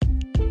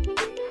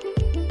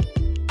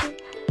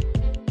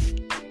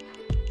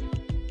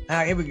All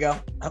right, here we go.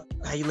 Oh,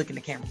 how you look in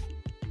the camera?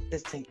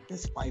 This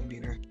wife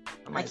beater.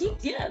 I keep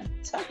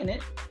tucking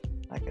it.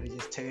 I could have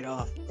just tear it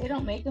off. They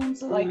don't make them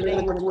so like they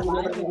live in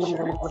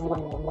shirts.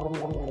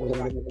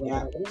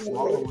 Yeah,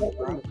 smaller one,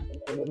 bro.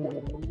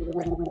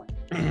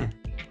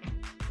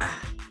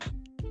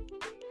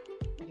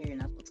 I hear you're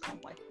not supposed to call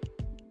them white,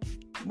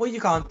 What do you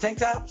call them? Tank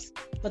tops?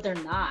 but they're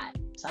not.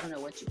 So I don't know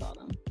what you call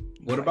them.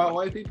 What about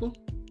white people?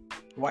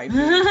 White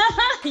beaters.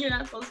 You're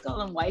not supposed to call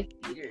them wife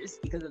beaters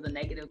because of the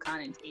negative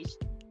connotation.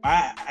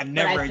 I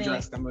never I think-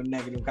 addressed them with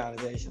negative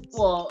connotations.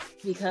 Well,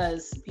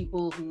 because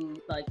people who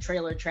like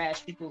trailer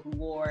trash people who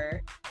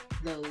wore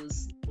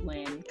those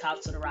when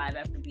cops would arrive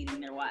after beating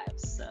their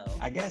wives. So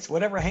I guess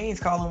whatever Haynes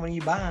call them when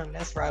you buy them,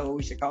 that's probably what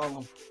we should call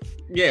them.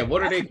 Yeah,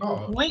 what are they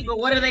called? Wait, but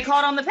what are they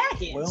called on the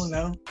package? We don't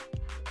know.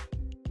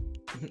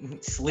 And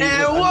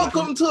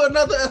welcome to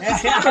another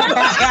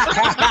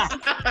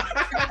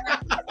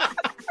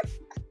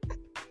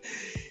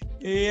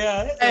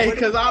Yeah. Hey,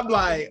 because I'm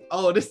like,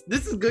 oh, this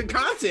is good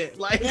content.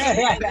 Like,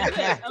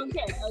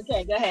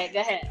 okay, go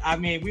ahead. I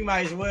mean, we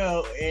might as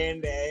well,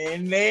 and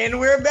then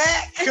we're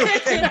back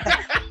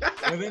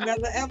with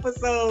another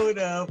episode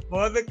of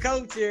For the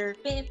Culture.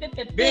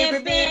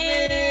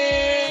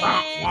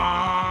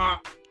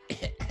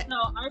 No,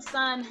 our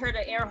son heard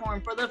an air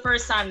horn for the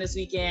first time this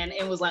weekend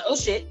and was like, "Oh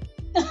shit!"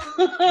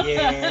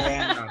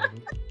 Yeah,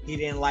 he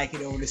didn't like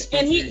it over the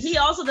speakers. And he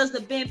also does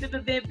the bent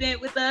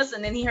with us,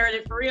 and then he heard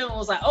it for real and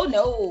was like, "Oh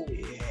no!"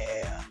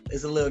 Yeah,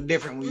 it's a little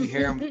different when you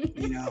hear them.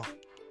 You know,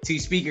 two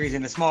speakers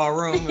in a small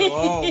room.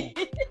 Oh,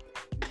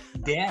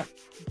 death.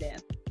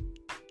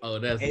 oh,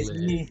 that's It's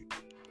lit. me.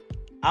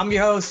 I'm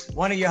your host,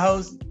 one of your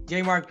hosts,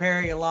 J. Mark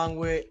Perry, along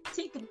with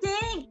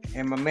Tick-a-ding.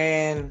 and my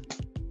man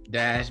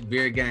Dash,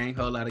 beer gang,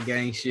 whole lot of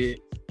gang shit.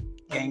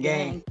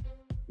 Gang.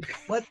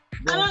 What?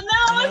 I don't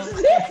know.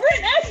 It's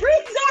different every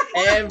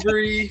time.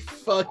 Every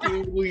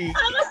fucking week.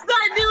 I'm gonna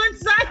start doing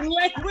sign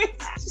language,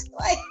 just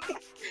like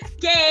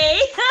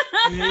gay.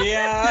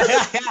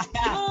 Yeah.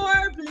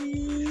 More,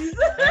 please.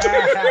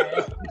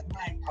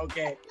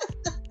 Okay.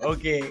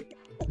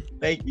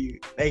 Thank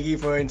you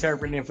for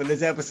interpreting for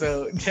this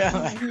episode.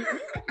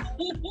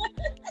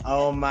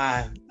 Oh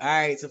my. All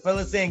right, so fill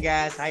us in,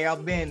 guys. How y'all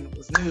been?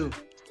 What's new?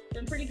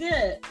 Been pretty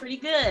good.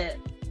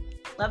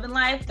 Loving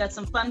life. Got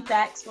some fun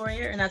facts for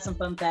you, or not some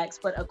fun facts,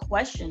 but a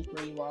question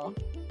for you all.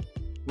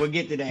 We'll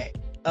get to that.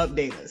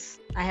 Update us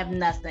I have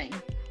nothing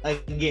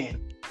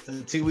again.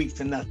 So 2 weeks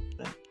to nothing.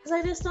 because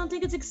I just don't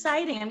think it's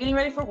exciting. I'm getting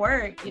ready for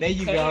work. There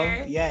you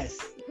go. Yes.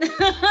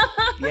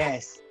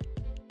 Yes.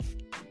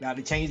 Got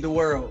to change the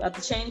world. About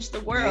to change the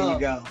There world. you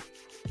go.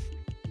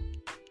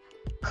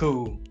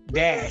 Cool.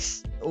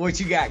 Dash, what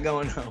you got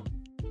going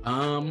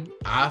on?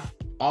 I've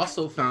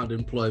also found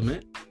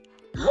employment.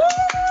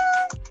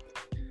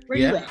 Where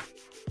you Yeah.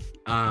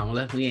 at?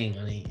 Well, we ain't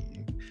gonna. Okay.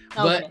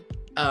 But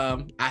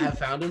I have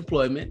found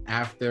employment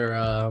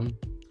after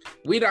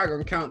we not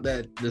gonna count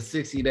that the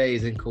 60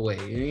 days in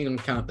Kuwait. We ain't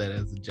gonna count that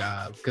as a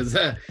job because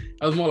that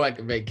was more like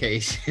a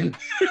vacation.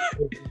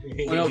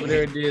 Went over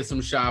there, did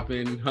some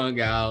shopping, hung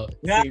out.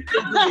 Yeah.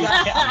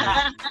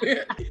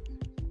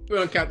 We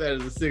don't count that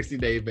as a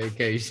 60-day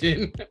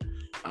vacation.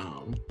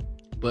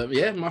 But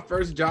yeah, my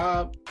first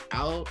job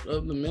out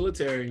of the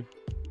military.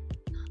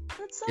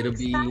 That's so It'll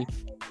be. exciting.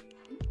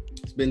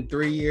 It's been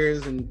 3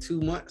 years and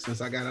 2 months since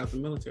I got out the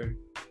military.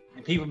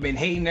 And people been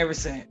hating ever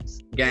since.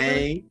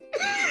 Gang.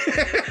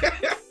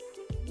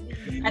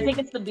 I think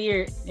it's the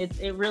beard.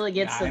 It really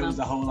gets to It them. was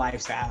the whole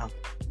lifestyle.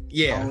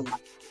 Yeah.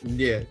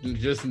 Yeah.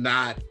 Just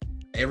not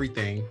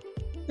everything.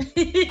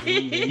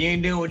 You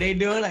ain't doing what they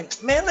doing.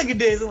 Like, man, look at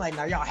this. I'm like,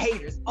 no, y'all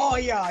haters. Oh,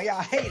 y'all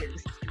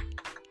haters.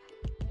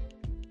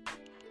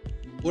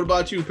 What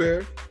about you,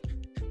 Perry?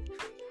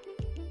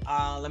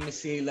 Let me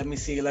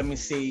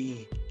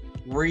see.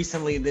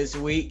 Recently this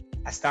week,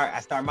 I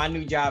start my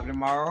new job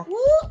tomorrow.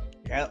 Woo!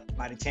 Yep,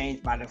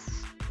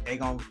 they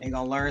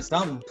gonna learn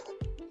something.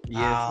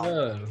 Yes,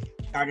 sir.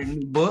 Started a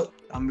new book.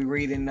 I'm gonna be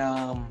reading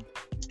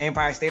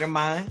Empire State of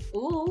Mind.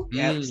 Ooh,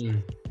 Yep,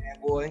 Mm.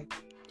 bad boy.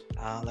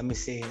 Let me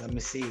see.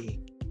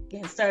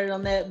 getting started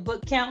on that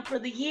book count for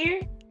the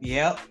year.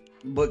 Yep,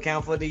 book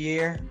count for the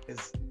year.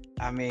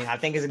 I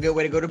think it's a good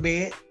way to go to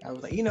bed. I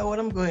was like, you know what?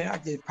 I'm good. I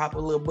just pop a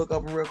little book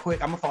open real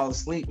quick. I'm gonna fall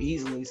asleep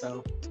easily,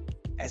 so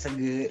that's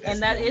good.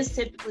 And that is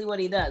typically what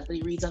he does, but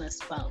he reads on his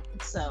phone.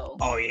 So.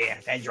 Oh yeah,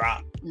 that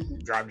drop.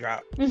 Mhm. Drop.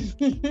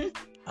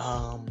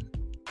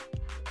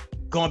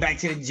 Going back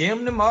to the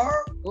gym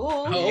tomorrow. Ooh.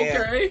 Oh,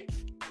 Yeah. okay.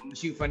 I'm gonna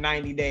shoot for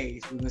 90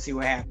 days. We're gonna see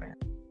what happens.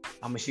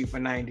 I'm gonna shoot for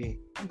 90.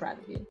 I'm proud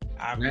of you.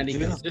 90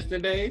 Yeah.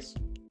 consistent days.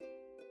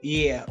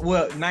 Yeah,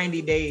 well,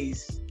 90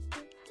 days.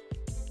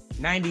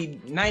 90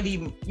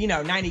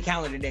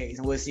 calendar days,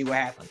 and we'll see what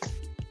happens.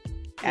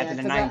 After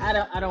the 'cause 90.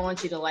 I don't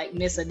want you to like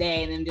miss a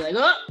day and then be like,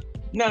 oh.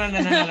 No.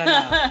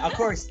 Of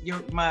course,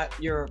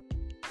 your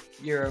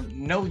your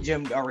no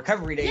gym or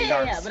recovery days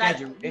are but I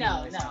scheduled.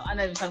 I'm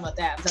not even talking about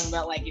that. I'm talking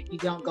about like if you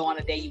don't go on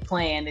a day you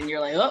planned and you're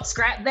like, oh,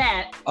 scrap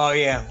that. Oh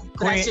yeah,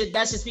 That's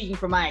just speaking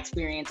from my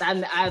experience.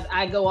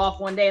 I go off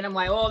one day and I'm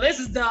like, oh, this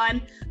is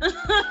done.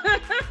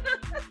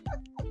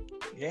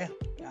 Yeah,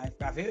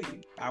 I feel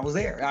you. I was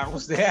there.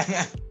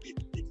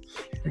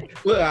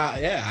 Well,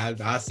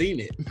 I seen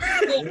it.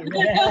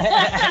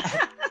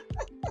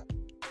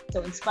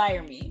 So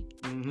inspire me.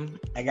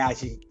 I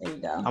got you. There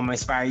you go. I'm gonna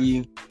inspire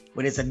you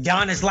with its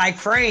Adonis-like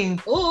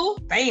frame. Ooh,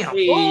 Bam.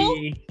 Hey.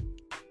 Ooh.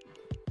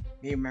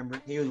 He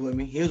remembered. He was with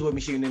me. He was with me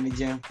shooting in the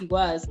gym. He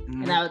was,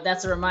 Mhm. and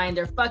that's a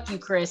reminder. Fuck you,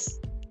 Chris.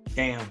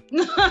 Damn. I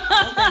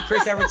don't think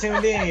Chris ever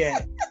tuned in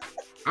yet.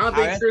 I don't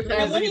think Chris And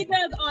has what he it.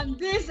 does on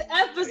this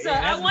episode,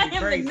 Yeah, I want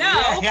him to crazy.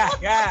 know.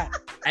 Yeah.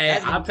 Hey,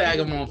 I'll tag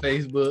him on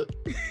Facebook.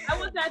 I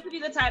want that to be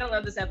the title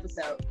of this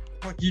episode.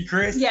 Fuck you,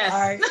 Chris. Yes. All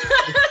right.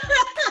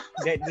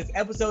 This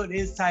episode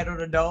is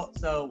titled Adult,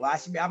 so I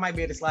might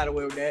be able to slide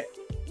away with that.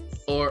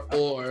 Or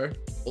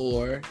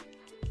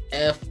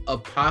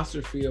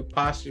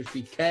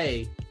F''apostrophe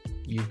K,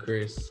 you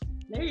Chris.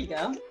 There you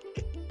go.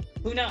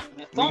 Who knows?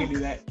 We can do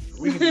that.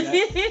 We can do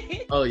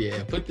that. Oh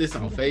yeah, put this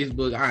on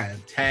Facebook. I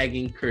am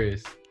tagging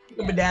Chris.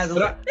 Bedazzle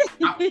But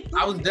it.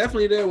 I was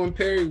definitely there when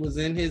Perry was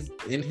in his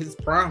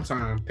prime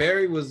time.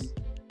 Perry was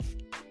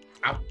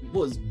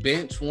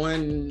bench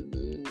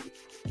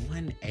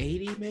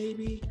 180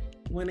 maybe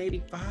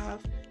 185.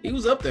 He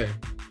was up there,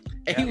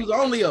 and he was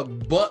only a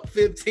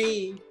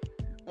 $115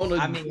 on a.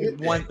 I mean,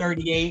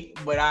 138,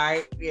 but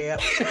that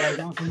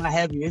was my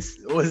heaviest.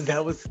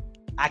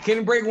 I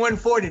couldn't break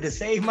 140 to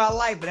save my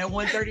life, but that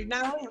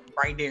 139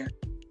 right there,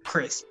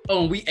 Chris.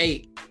 Oh, we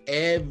ate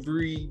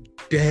every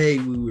day.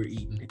 We were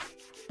eating it.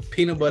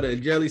 Peanut butter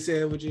and jelly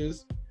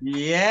sandwiches.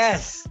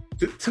 Yes.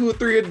 2 or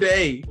 3 a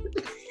day.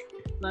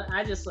 But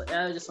I just want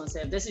to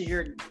say, if this is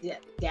your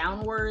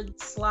downward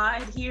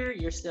slide here,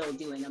 you're still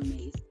doing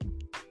amazing.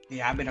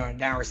 Yeah, I've been on a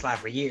downward slide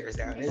for years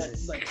now.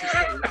 This But is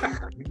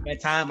that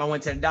time I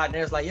went to the doctor.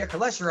 It was like, your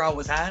cholesterol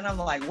was high, and I'm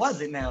like, was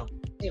it now?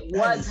 it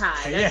was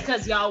high. Yeah. That's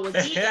because y'all was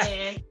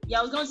eating.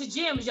 Y'all was going to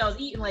gyms. Y'all was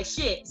eating like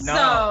shit.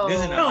 No, this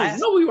is so,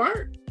 No, we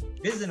weren't.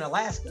 This is in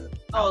Alaska.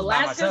 I oh, was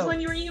by Alaska's myself.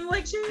 when you were eating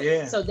like shit.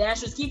 Yeah. So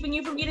Dash was keeping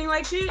you from eating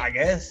like shit. I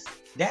guess.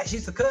 Dash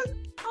used to cook.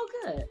 Oh,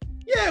 good.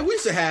 Yeah, we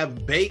used to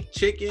have baked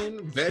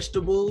chicken,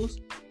 vegetables.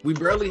 We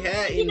barely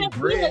had any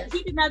bread.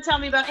 He did not tell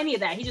me about any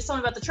of that. He just told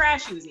me about the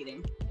trash he was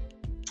eating.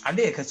 I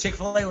did, because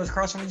Chick-fil-A was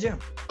across from the gym.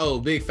 Oh,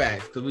 big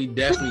facts, because we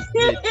definitely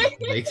did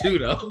Chick-fil-A too,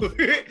 though.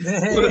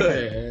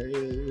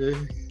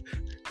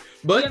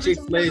 But You ever tell him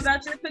Chick-fil-A,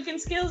 about your cooking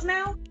skills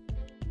now?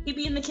 He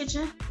be in the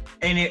kitchen.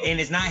 And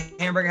it's not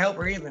Hamburger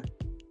Helper either.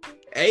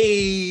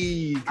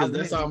 hey, because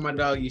that's all my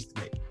dog used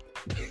to make.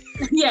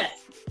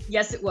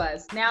 Yes, it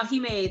was. Now he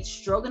made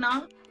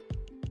stroganoff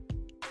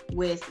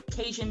with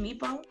Cajun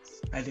meatballs.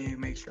 I did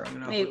make sure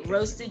I'm Made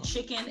roasted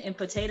chicken and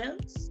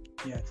potatoes.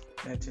 Yes,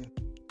 that too.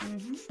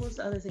 What's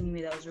the other thing you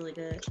made that was really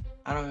good?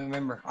 I don't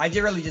remember. I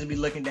just really just be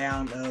looking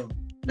down the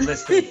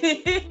list of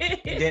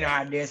dinner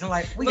ideas. I'm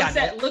like, we got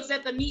that. Looks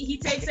at the meat he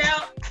takes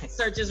out,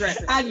 searches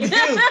recipe. I do.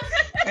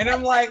 And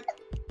I'm like,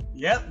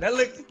 yep, that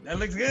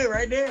looks good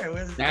right there.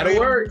 That'll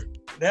work.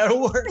 That'll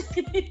work.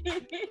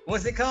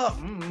 What's it called?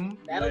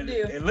 That'll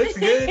do. It looks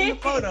good in the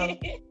photo.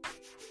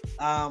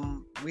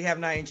 We have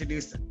not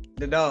introduced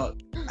the dog.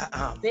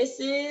 This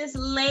is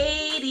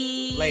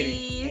Lady.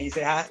 Lady. Can you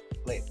say hi?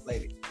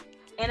 Lady.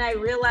 And I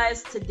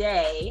realized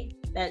today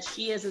that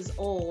she is as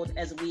old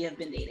as we have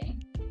been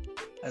dating.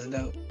 That's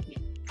dope.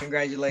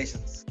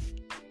 Congratulations.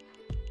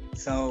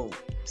 So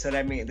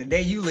that means the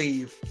day you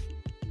leave.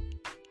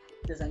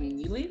 Does that mean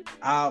you leave?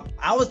 I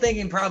was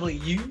thinking probably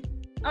you.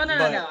 Oh,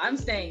 no. I'm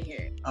staying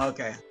here.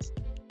 Okay.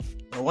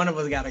 Well, one of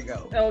us gotta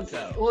go. Okay.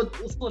 So, We'll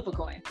flip a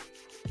coin.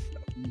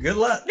 good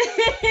luck.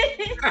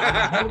 I'm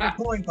a hell of a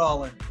coin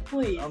caller.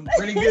 Please. I'm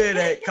pretty good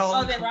at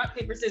calling. Oh, then rock,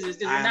 paper, scissors,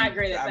 because you're not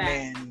great at that.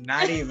 Man,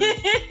 not even.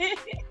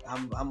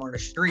 I'm on a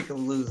streak of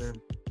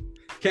losing.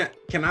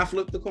 Can I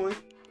flip the coin?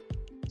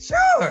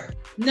 Sure.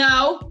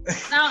 No,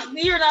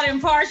 you're not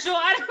impartial.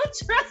 I don't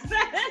trust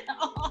that at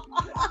all.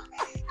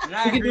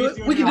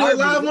 We can do it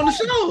live on the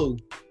show.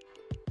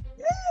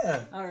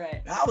 Yeah. All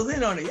right. I was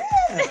in on it.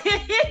 Yeah.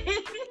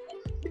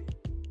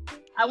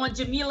 I want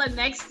Jamila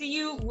next to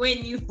you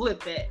when you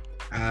flip it.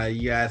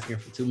 You're asking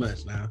for too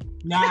much now.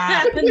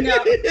 Nah. No.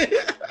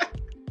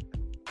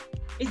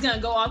 He's gonna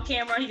go off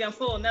camera. He's gonna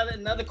pull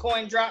another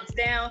coin drops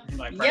down.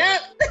 Like,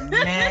 Yep.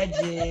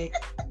 Magic.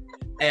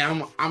 Hey,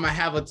 I'm gonna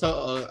have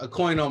a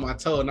coin on my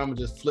toe, and I'm gonna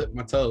just flip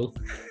my toe.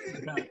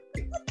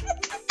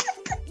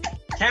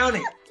 Count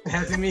it.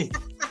 That's me.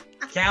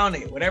 Count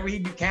it. Whatever he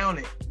do, count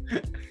it.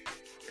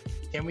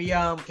 Can we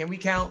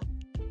count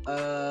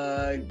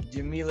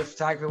Jamila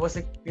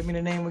Photography? Give me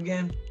the name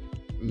again.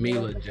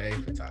 Mila J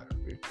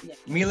Photography.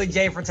 Mila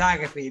J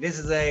Photography. This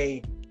is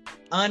a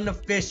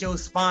unofficial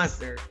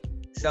sponsor.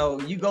 So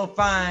you go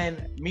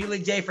find Mila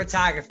J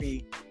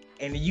Photography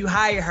and you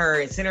hire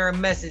her and send her a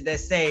message that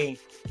say,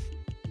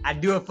 I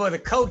do it for the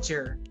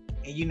culture.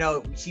 and you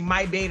know she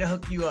might be able to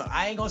hook you up.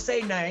 I ain't gonna say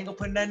nothing. I ain't gonna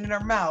put nothing in her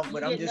mouth,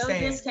 but I'm just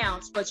saying. No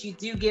discounts, but you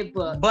do get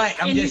booked. But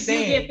I'm just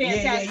saying,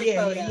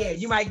 yeah.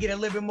 You might get a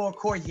little bit more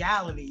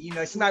cordiality. You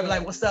know, she might be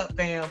like, "What's up,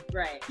 fam?"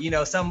 Right. You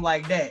know, something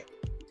like that.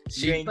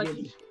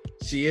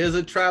 She is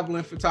a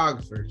traveling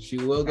photographer. She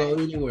will go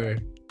anywhere.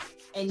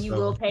 And you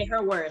will pay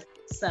her worth.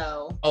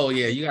 So. Oh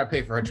yeah, you gotta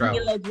pay for her travel.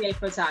 Mila J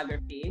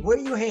Photography. Where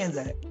are your hands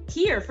at?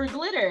 Here for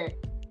glitter.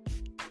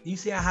 You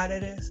see how hot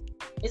that is?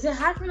 Is it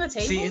hot from the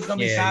table? See, it's gonna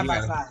be side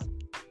by side.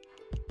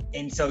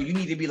 And so you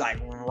need to be like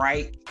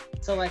right.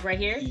 So like right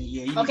here?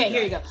 Yeah. Okay,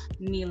 here you go.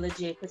 Mila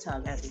J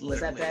Photography. That's Was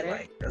that better?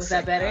 Like Was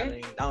that better?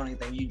 I don't even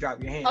think you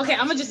drop your hand. Okay,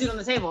 I'm gonna just do it on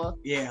the table.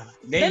 Yeah.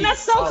 Then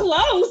that's so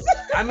close.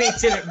 I mean,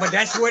 but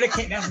that's where the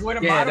yeah,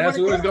 that's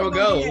where it's gonna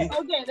go.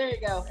 Okay, there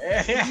you go.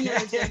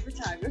 Mila J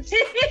Photography.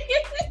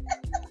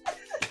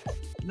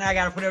 Now I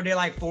gotta put it up there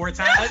like 4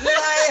 times.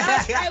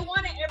 I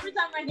want it every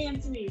time my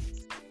hand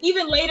sneezes.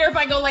 Even later, if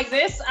I go like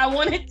this, I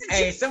want it to.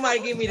 Hey, somebody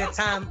give me the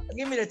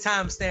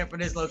time stamp for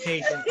this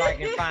location so I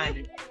can find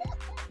it.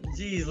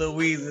 Jeez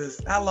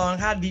Louises.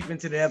 How deep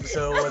into the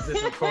episode was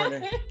this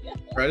recording?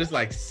 Bro, it's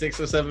like 6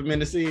 or 7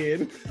 minutes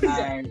in.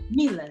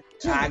 Mila.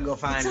 I go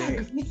find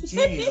it.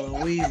 Jeez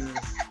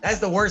Louises. That's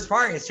the worst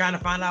part, is trying to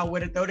find out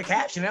where to throw the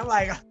caption. I'm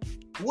like,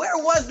 where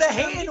was the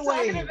hand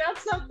wave? Talking about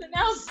something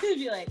else, to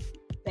be like,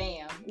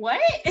 bam, what?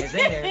 It's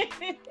in there.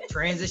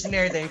 Transition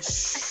everything.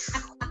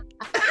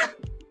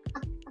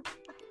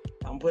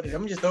 I'm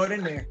just throw it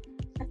in there.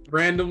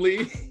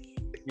 Randomly.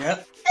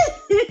 Yep.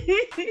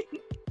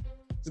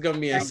 It's gonna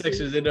be in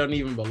sections it don't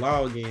even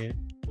belong in.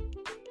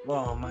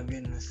 Oh my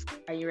goodness.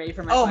 Are you ready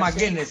for my question? My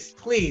goodness,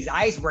 please,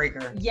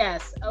 icebreaker.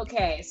 Yes,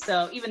 okay.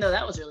 So even though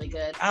that was really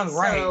good. I'm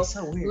right.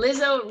 So weird.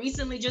 Lizzo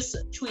recently just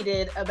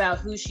tweeted about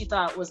who she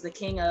thought was the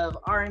king of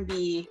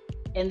R&B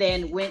and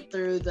then went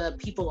through the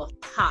people of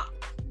pop.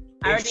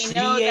 I already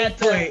know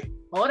that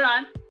hold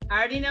on. I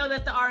already know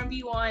that the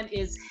R&B one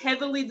is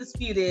heavily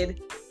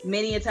disputed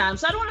many a time.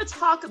 So I don't want to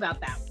talk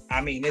about that one.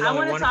 I mean, there's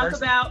only one person. I want to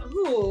talk about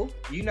who.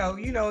 You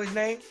know his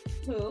name.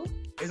 Who?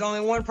 There's only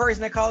one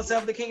person that calls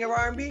himself the king of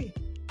R&B.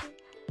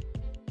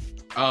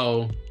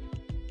 Oh.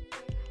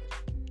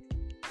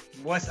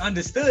 What's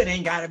understood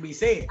ain't gotta be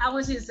said. I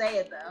want you to say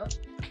it though.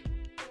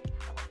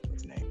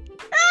 What's his name?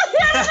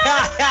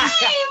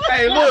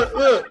 Hey, look.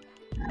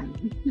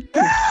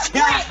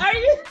 Wait, are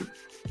you?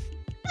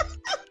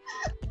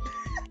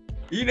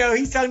 You know,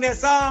 he sung that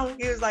song.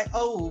 He was like,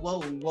 "Oh,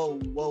 whoa, whoa,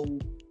 whoa."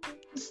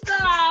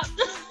 Stop.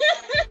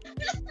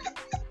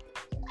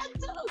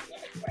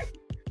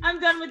 I'm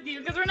done with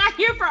you because we're not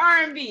here for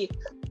R&B.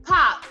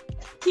 Pop.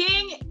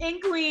 King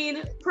and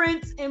queen,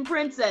 prince and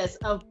princess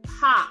of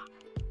pop.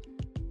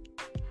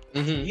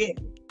 Mm-hmm. Yeah.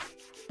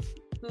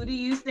 Who do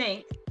you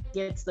think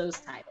gets those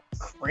titles?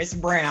 Chris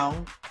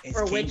Brown is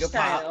for king which of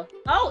title? pop.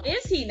 Oh,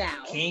 is he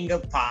now? King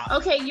of pop.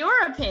 Okay,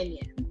 your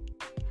opinion.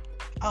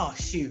 Oh,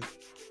 shoot.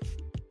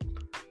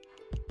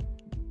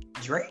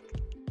 Drake?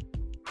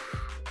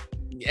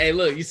 Hey,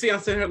 look, you see I'm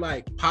saying here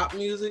like pop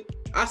music?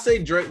 I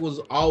say Drake was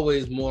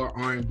always more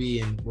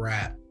R&B and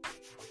rap.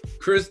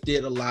 Chris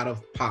did a lot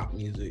of pop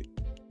music.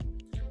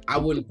 I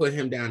wouldn't put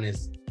him down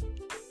as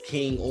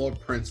king or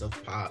prince of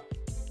pop.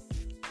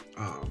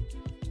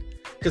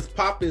 Because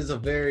pop is a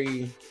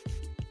very...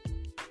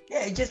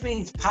 Yeah, it just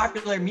means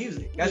popular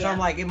music. That's why I'm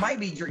like, it might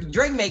be Drake.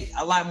 Drake make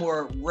a lot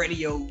more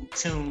radio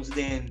tunes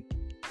than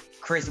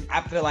Chris.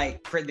 I feel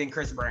like than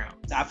Chris Brown.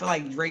 So I feel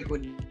like Drake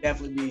would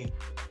definitely be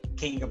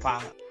king of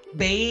pop.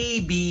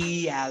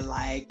 Baby, I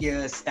like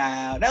your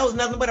style. That was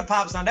nothing but a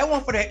pop song. That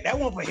one for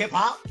hip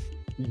hop.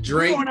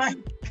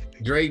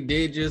 Drake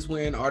did just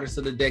win Artist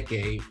of the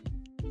Decade.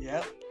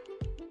 Yep.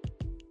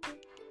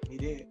 He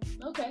did.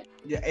 Okay.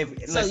 Yeah.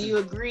 So you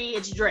agree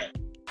it's Drake?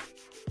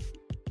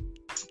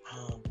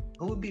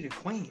 Who would be the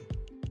queen?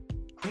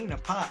 Queen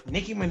of pop?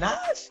 Nicki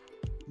Minaj?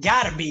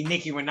 Gotta be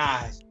Nicki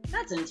Minaj.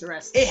 That's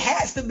interesting. It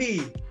has to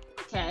be.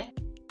 Okay.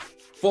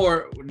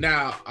 For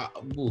now,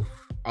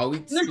 are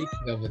we speaking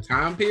of a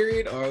time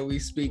period, or are we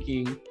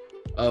speaking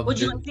of? Would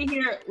you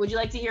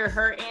like to hear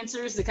her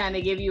answers to kind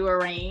of give you a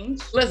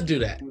range? Let's do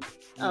that.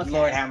 Okay.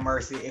 Lord have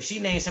mercy. If she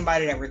named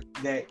somebody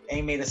that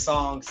ain't made a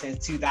song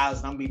since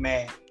 2000, I'm gonna be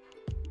mad.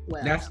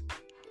 Well,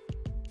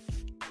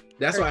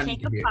 that's her why I king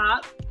need to of hear.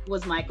 pop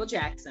was Michael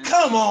Jackson.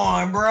 Come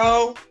on,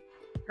 bro.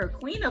 Her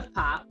queen of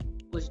pop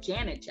was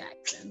Janet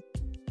Jackson.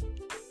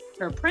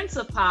 Her prince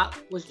of pop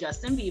was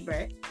Justin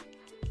Bieber.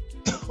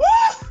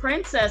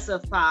 Princess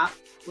of pop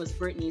was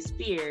Britney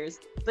Spears.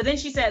 But then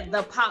she said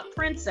the pop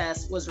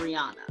princess was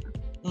Rihanna.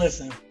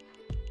 Listen,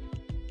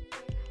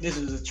 this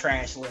was a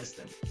trash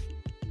listing.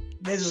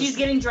 She's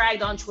getting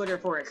dragged on Twitter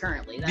for it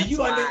currently. That's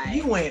why.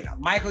 You went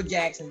Michael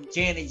Jackson,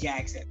 Janet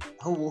Jackson,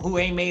 who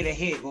ain't made a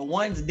hit, but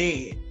one's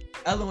dead.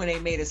 Other one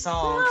ain't made a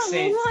song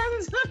since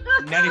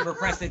Nutty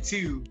Professor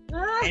 2,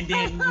 and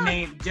then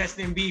named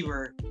Justin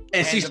Bieber.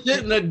 And she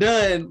shouldn't have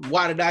done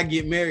Why Did I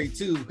Get Married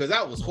Too? Because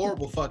that was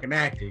horrible fucking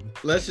acting.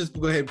 Let's just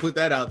go ahead and put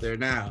that out there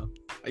now.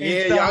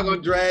 Yeah, y'all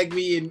gonna drag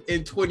me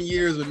in 20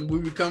 years when we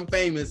become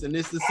famous, and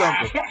this is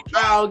something.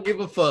 I don't give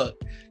a fuck.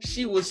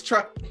 She was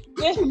trying.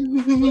 This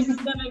is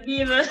gonna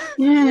be the.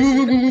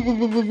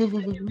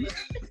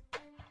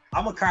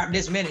 I'm gonna crop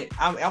this minute.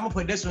 I'm gonna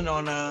put this one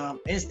on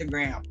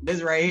Instagram.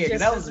 This right here. Just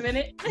That was this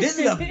minute.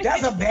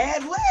 that's a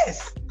bad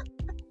list.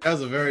 That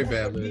was a very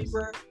bad list.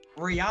 Bieber,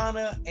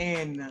 Rihanna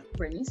and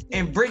Britney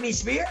Spears. Britney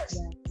Spears.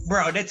 Yes.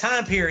 Bro, the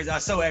time periods are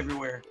so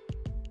everywhere.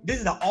 This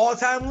is the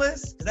all-time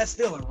list. That's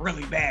still a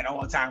really bad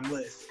all-time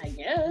list. I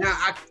guess. Now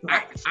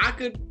I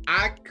could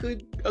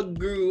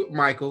agree with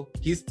Michael.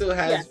 He still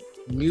has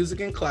music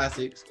and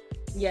classics.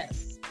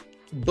 Yes.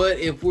 But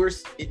if we're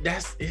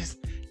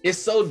it's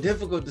so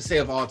difficult to say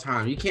of all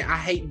time. You can't. I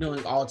hate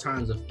doing all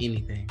times of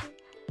anything.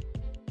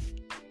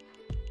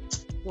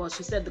 Well,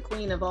 she said the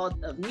queen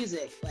of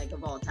music, like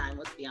of all time,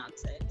 was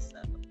Beyonce. So.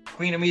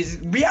 Queen of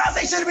music.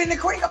 Beyonce should have been the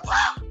queen of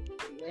pop.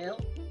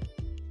 Well.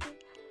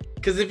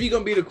 Because if you're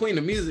gonna be the queen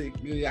of music,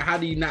 how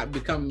are you not the?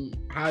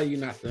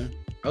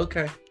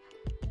 Okay.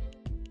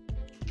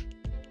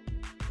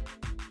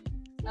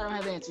 I don't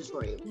have answers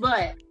for you,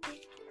 but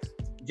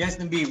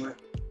Justin Bieber,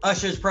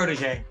 Usher's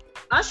protege.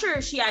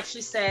 Usher, she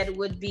actually said,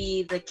 would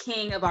be the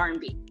king of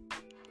R&B.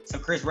 So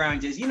Chris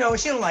Brown just, she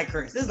don't like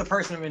Chris. This is a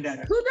personal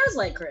vendetta. Who does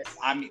like Chris?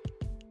 I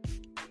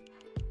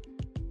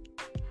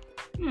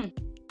mean,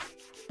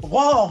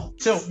 wall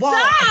to wall.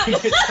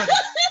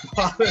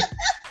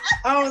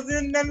 I was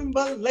in nothing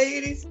but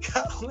ladies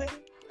calling.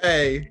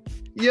 Hey,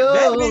 yo,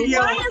 that video,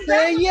 I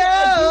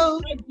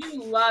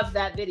do love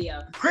that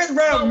video. Chris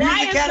Brown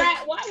music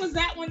Why was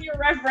that one your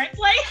reference?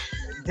 Like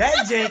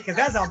that Jay, because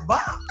that's a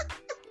bop.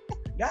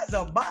 That's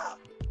a bop.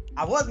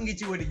 I wasn't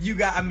get you with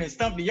it.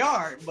 Stump the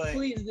Yard, but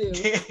please do.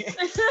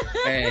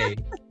 Hey.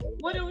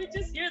 What did we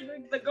just hear?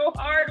 The go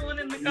hard one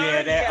in the car.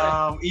 Yeah, that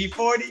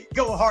E40,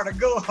 go harder,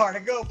 go.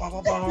 Boom,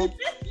 boom, boom.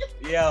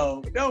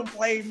 Yo, don't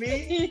play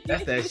me.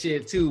 That's that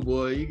shit too,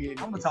 boy.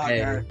 I'm gonna talk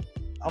to her.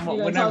 I'm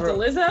gonna talk to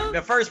Lizzo.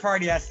 The first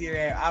party I see her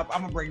at,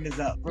 I'm gonna bring this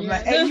up. I'm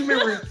like, hey, you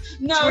remember?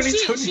 No,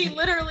 she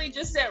literally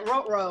just said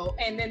row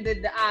and then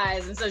did the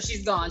eyes, and so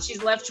she's gone.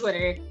 She's left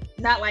Twitter,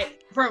 not like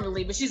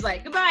permanently, but she's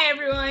like, goodbye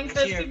everyone,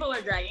 because people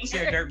are dragging her. She's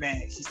a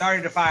dirtbag. She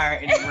started the fire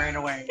and then ran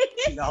away.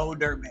 She's a whole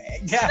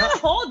dirtbag. She's not a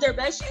whole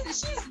dirtbag.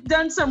 She's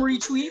done some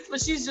retweets, but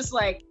she's just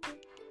like,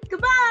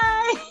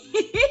 goodbye.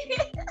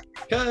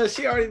 Cause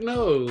she already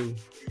knows.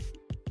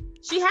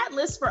 She had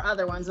lists for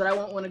other ones, but I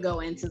won't want to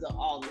go into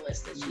all the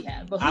lists that she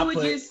had. But I put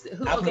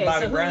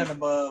Bobby Brown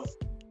above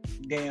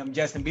damn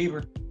Justin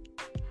Bieber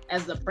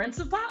as the Prince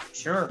of Pop.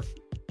 Sure.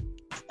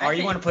 Or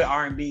you want to put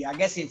R&B? I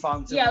guess he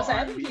falls into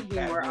I think he'd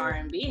be more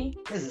R&B.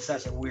 This is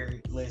such a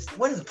weird list.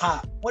 What is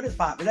pop? Is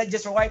that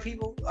just for white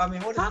people? I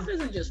mean, pop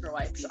isn't just for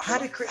white people.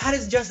 So how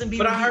does Justin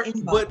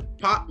Bieber? But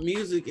pop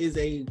music is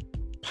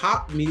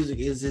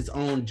its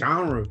own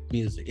genre of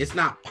music. It's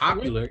not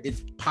popular.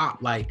 It's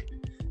pop. Like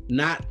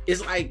not.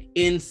 It's like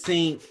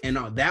NSYNC and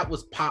all that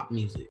was pop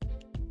music.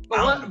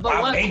 But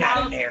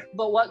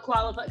what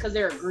qualifies? Because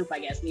they're a group, I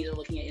guess. Neither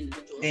looking at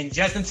individuals. Then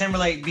Justin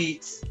Timberlake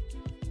beats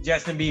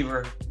Justin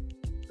Bieber.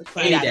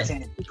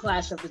 The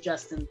clash of the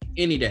Justin.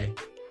 Any day.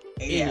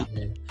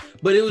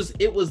 But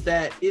it was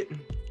that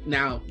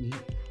now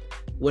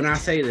when I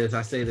say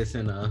this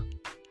in a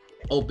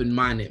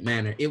open-minded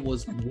manner. It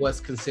was what's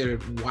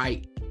considered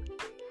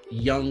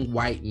young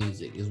white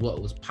music is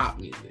what was pop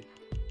music.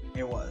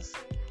 It was.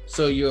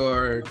 So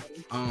your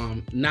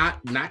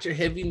not your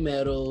heavy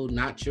metal,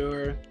 not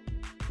your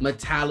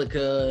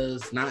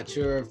Metallicas, not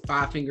your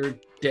Five Finger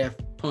Death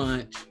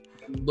Punch,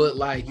 but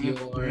like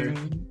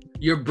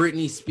your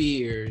Britney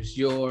Spears,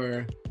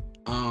 your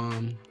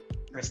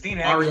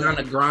Christina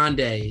Ariana Grande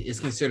is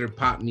considered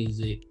pop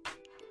music.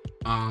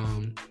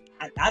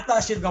 I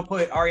thought she was gonna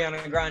put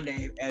Ariana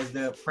Grande as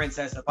the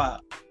princess of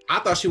pop. I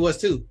thought she was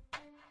too.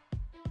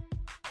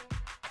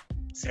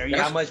 So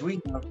how much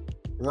we know.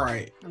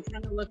 Right. I'm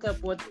trying to look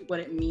up what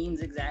it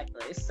means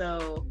exactly.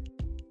 So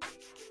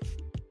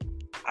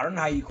I don't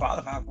know how you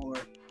qualify for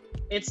it.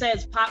 It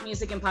says pop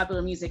music and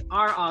popular music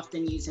are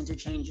often used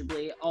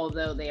interchangeably,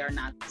 although they are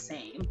not the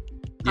same.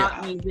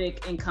 Pop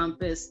music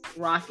encompassed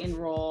rock and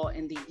roll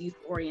and the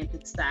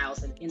youth-oriented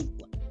styles and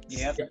influence.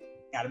 Yep.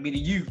 Gotta be the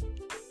youth.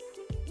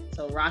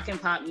 So rock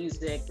and pop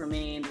music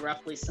remained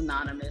roughly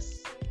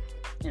synonymous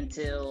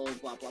until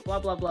blah blah blah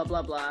blah blah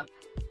blah blah.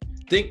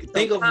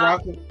 Think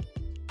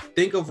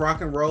of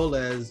rock and roll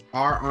as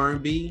our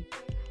R&B,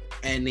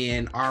 and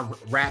then our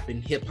rap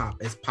and hip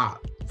hop as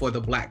pop for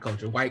the black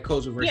culture, white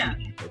culture versus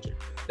black culture.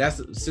 That's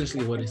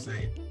essentially what it's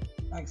saying.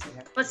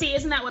 But see,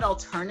 isn't that what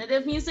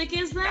alternative music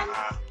is then?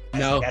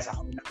 No, that's a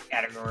whole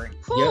category.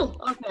 Yep.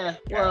 Okay.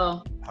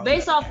 Well,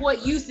 based off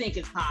what you think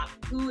is pop,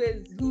 who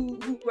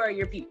are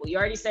your people? You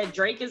already said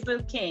Drake is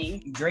the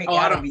king. Drake.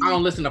 I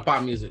don't listen to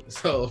pop music,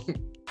 so.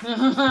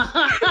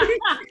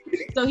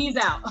 So he's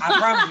out. I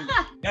promise you,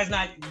 that's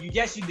not.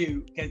 Yes, you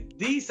do, because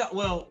these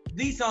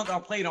songs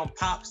are played on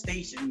pop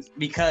stations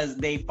because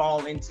they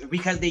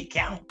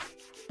count.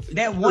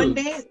 That one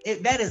dance,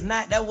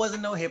 that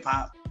wasn't no hip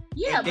hop.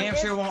 Yeah, damn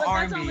sure won't but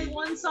that's R&B. only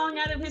one song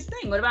out of his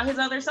thing. What about his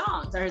other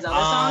songs? Are his other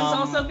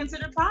songs also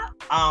considered pop?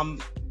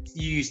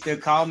 You used to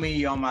call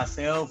me on my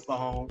cell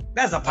phone.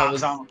 That's a pop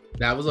song.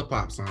 That was a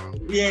pop song.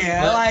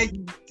 Yeah, But-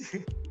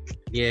 like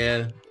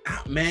Yeah,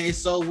 man,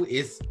 it's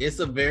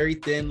a very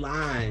thin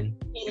line.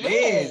 it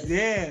is.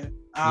 Yeah.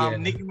 Yeah.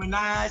 Nicki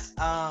Minaj,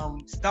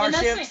 And that's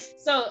Starship, right.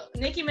 So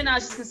Nicki Minaj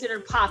is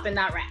considered pop and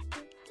not rap.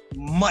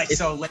 much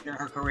so later in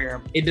her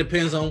career. It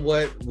depends on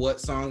what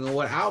song or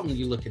what album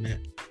you're looking at.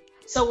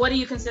 So what do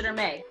you consider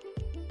Meg?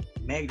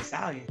 Meg Thee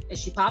Stallion. Is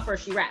she pop or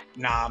is she rap?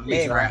 Nah, It's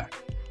mid rap. rap.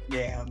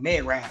 Yeah,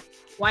 mid rap.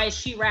 Why is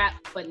she rap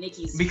but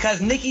Nicki's? Because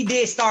Nicki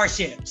did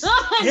Starships.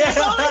 That's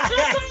all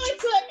it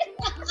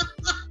took.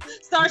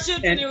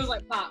 Starship and it was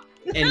like pop.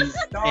 And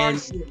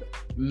Starship.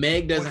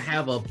 Meg doesn't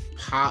have a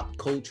pop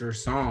culture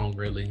song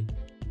really.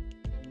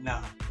 No.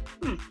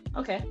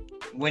 Okay.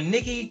 When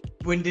Nicki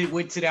went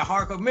to that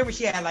hardcore, remember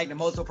she had like the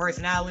multiple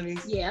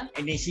personalities, Yeah.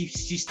 and then she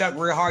stuck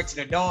real hard to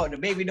the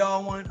baby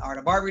doll one or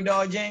the Barbie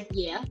doll Jane.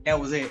 Yeah. That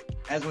was it.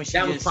 That's when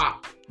That was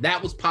pop.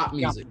 That was pop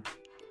music.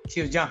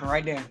 She was jumping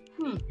right there.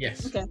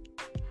 Yes. Okay.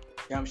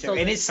 Jump ship.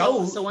 And it's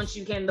sold. So once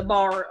you became the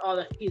bar, all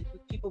the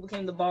people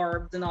became the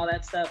barbs and all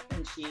that stuff,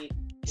 and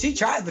She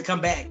tries to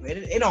come back, but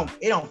it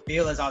don't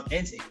feel as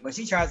authentic. But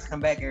she tries to come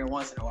back every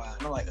once in a while.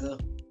 And I'm like,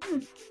 ugh.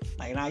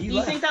 Like, nah, Do you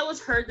left. think that was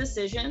her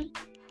decision?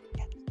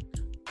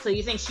 So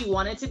you think she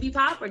wanted to be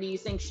pop, or do you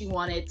think she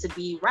wanted to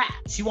be rap?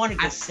 She wanted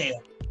to sell.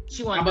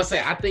 She I'm wanted. about to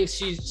say I think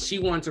she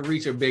wanted to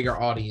reach a bigger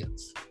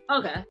audience.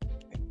 Okay.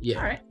 Yeah.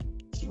 All right.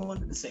 She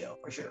wanted to sell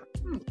for sure.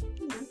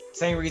 Mhm.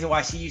 Same reason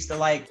why she used to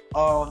like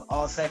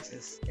all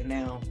sexes, and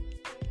now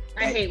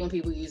I hate when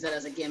people use that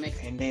as a gimmick.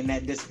 and then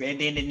that disappeared.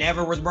 And then it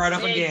never was brought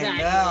up again. Exactly.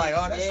 Yeah,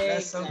 like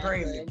that's so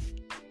crazy.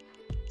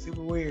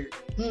 Super weird.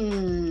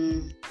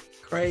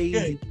 Crazy.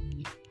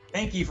 Good.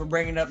 Thank you for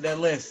bringing up that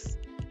list.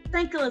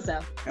 Thank you,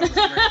 Lizzo. That was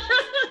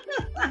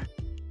great.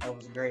 That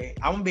was great.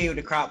 I'm gonna be able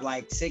to crop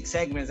like 6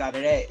 segments out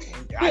of that.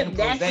 And I can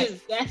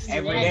post that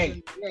every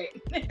day.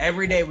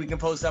 Every day. We can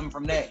post something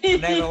from that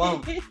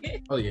alone.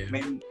 Oh yeah.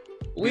 Maybe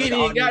We ain't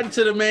even gotten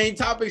to the main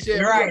topics yet.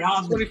 You're right.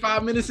 We're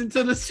 25 minutes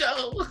into the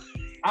show.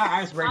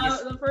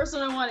 icebreakers. The first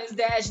one I want is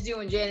Dash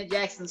doing Janet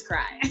Jackson's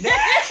Cry.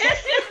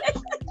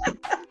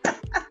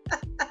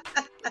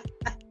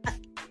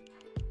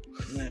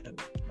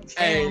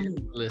 Hey,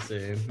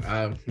 listen.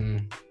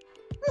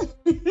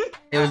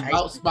 It was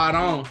about spot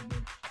on.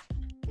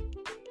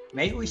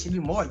 Maybe we should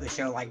do more of the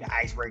show like the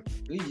icebreaker.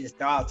 We just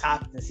throw out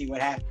topics and see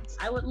what happens.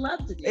 I would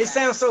love to do It that.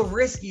 sounds so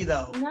risky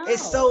though. No.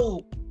 It's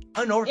so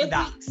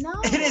unorthodox. No.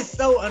 It is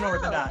so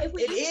unorthodox. If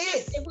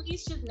we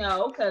each should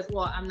know, because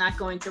I'm not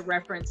going to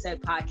reference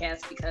said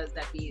podcast because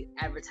that'd be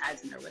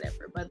advertising or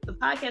whatever. But the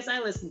podcast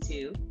I listen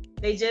to,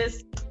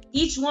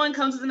 each one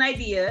comes with an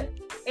idea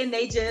and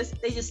they just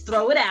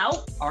throw it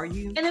out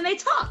and then they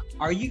talk.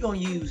 Are you gonna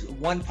use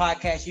one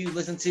podcast you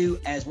listen to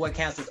as what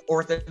counts as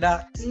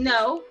orthodox?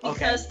 No,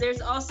 because there's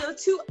also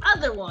 2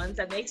 other ones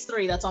that makes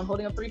 3. That's why I'm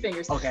holding up 3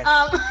 fingers. Okay.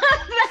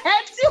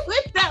 That do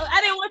with that. I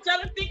didn't want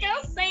y'all to think I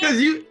was saying. Cause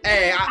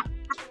I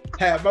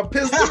had my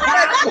pistol.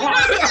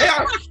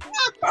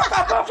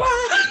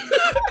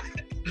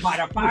 About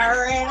to fire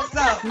her ass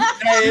up.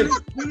 Hey, As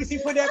soon as he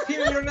put that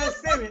period on that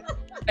sentence.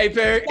 hey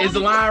Perry, is the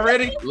line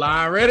ready?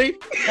 Line ready? 2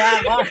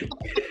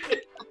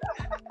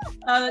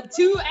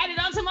 added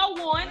onto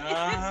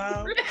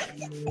my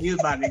 1. You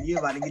about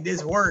to get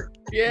this work.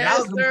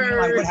 Yes, Like,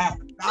 what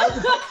happened?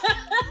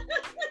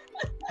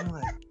 I'm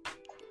like,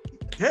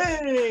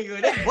 dang,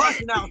 they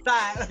busting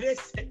outside.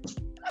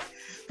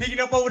 Picking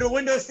up over the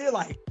window, still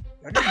like,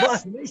 they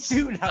busting, they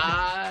shooting out.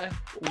 I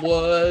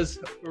was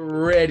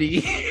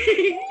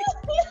ready.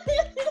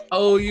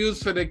 Oh,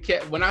 use for the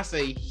cat. When I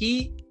say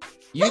heat,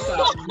 you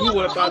thought you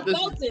were about this.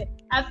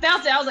 I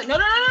felt it. I was like, no.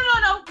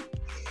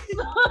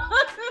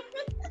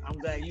 I'm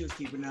glad you was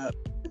keeping up.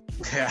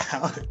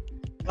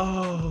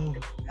 Oh,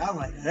 I'm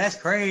like, that's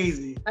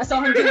crazy. I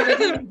saw him do it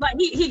again, but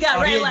he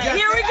got red like,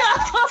 here we go.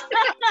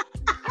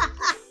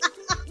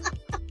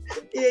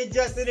 He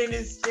adjusted in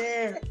his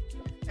chair.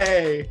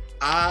 hey,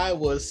 I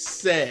was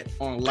set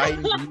on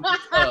lighting you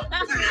up.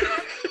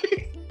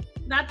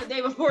 Not the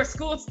day before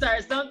school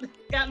starts. Don't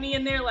got me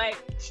in there like,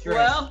 Stress.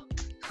 well,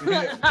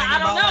 I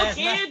don't know, last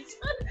kids.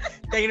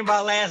 Thinking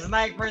about last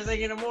night, first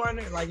thing in the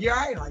morning. Like, you all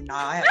right? Like, nah,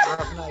 I had a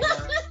rough night.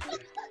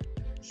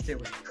 Shit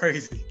was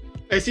crazy.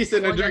 And she's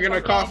sitting there drinking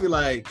her coffee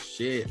like,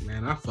 shit,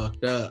 man, I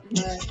fucked up.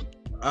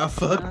 I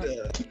fucked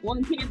up.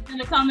 One kid's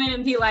gonna come in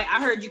and be like,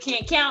 I heard you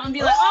can't count, and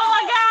be like,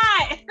 oh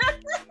my God.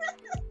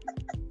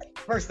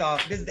 First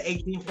off, this is the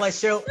 18 plus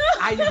show.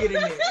 How you get in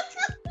there?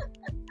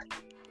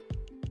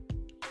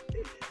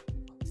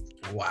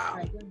 Wow. All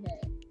right, go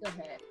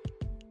ahead.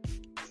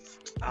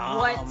 Um,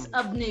 What's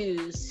of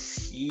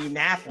news?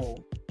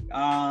 Apple.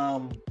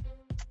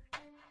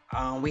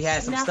 We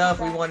had some Snapple stuff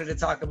we back. wanted to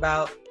talk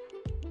about.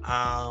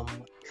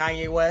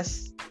 Kanye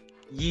West,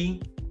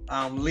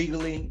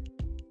 legally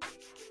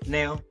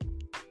now.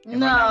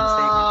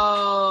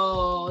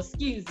 No,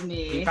 excuse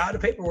me. He filed the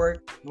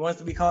paperwork. He wants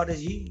to be called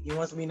as Ye. He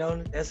wants to be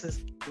known as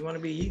he want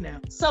to be Ye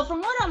now. So from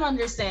what I'm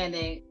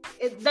understanding,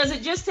 does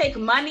it just take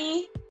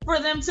money for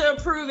them to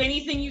approve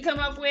anything you come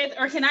up with?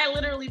 Or can I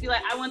literally be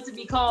like, I want to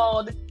be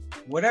called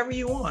whatever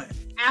you want?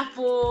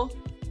 Apple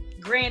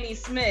Granny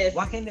Smith.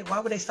 Why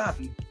would they stop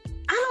you?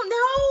 I don't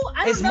know.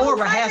 It's more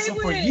of a hassle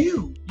for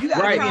you. You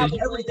got right.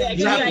 everything.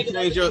 You have to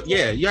change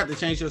you have to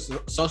change your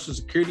social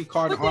security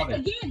card. But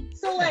then again,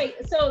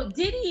 so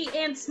Diddy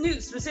and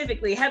Snoop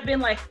specifically have been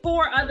like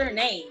 4 other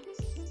names.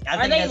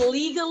 Are they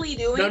legally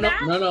doing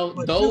that? No.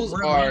 Those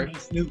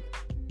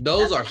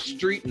are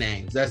street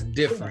names. That's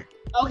different.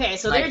 Okay,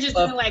 so they're just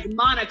doing like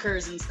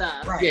monikers and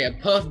stuff. Right. Yeah,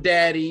 Puff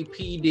Daddy,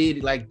 P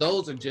Diddy, like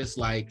those are just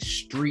like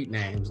street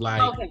names.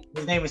 Like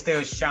his name is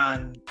still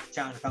Sean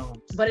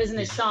Combs. But isn't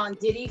it Sean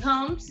Diddy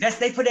Combs?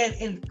 They put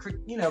that in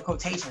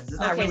quotations. It's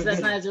not really so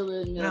that's not his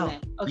real name.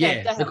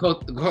 Okay. Yeah, the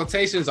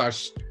quotations are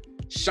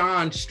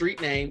Sean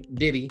street name,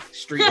 Diddy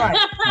street name.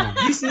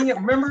 You seen it?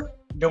 Remember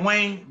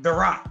Dwayne The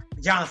Rock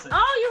Johnson?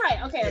 Oh, you're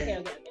right.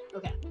 Okay.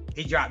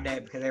 He dropped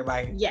that because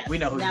everybody. Yes. We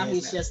know who now he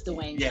is. He's just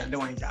Dwayne. Yeah, Johnson.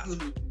 Dwayne Johnson.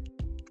 Mm-hmm.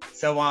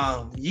 So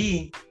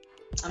Ye.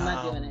 I'm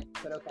not doing it,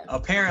 but okay.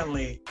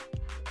 Apparently,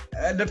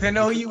 depending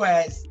on who you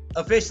ask,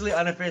 officially,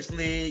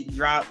 unofficially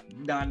dropped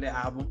Donda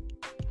album.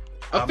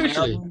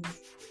 Officially,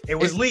 it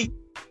was leaked.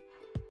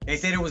 They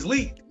said it was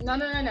leaked. No.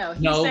 He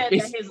said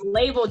that his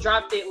label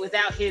dropped it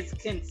without his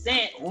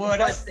consent. Well,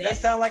 that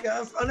sounds like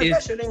an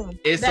unofficial thing.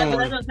 It's on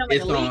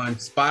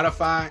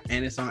Spotify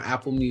and it's on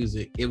Apple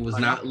Music. It was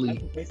not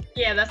leaked.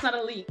 Yeah, that's not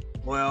a leak.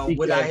 Well,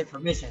 without his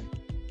permission.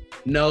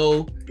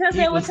 No. Because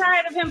they were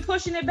tired of him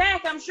pushing it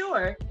back, I'm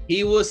sure.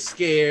 He was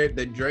scared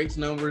that Drake's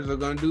numbers are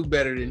going to do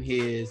better than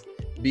his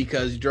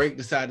because Drake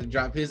decided to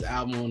drop his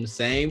album on the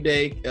same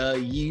day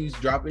Ye's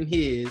dropping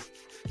his.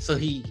 So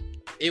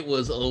it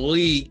was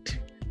leaked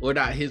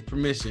without his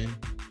permission.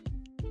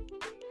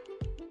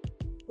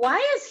 Why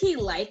is he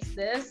like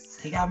this?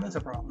 He got mental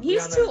problems.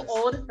 He's too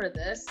old for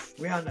this.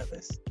 We all know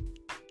this.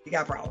 He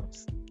got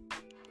problems.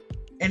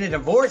 And a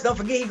divorce, don't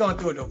forget he's going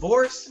through a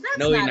divorce.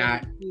 No, he's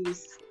not.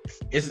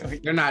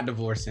 They're not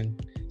divorcing.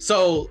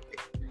 So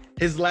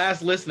his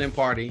last listening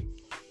party,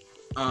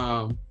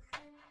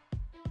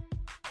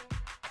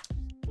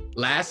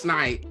 last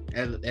night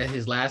at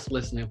his last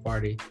listening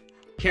party,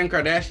 Kim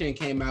Kardashian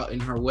came out in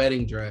her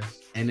wedding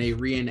dress and they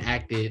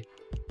reenacted.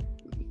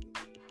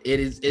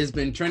 It's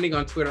been trending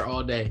on Twitter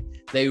all day.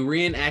 They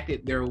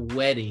reenacted their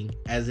wedding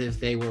as if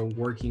they were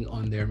working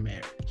on their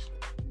marriage.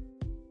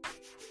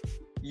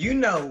 You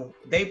know,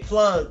 they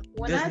plugged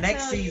this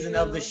next season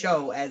of the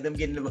show as them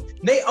getting the.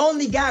 They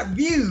only got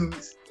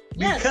views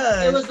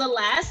because it was the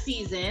last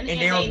season and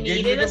they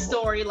needed a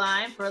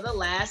storyline for the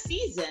last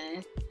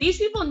season. These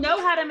people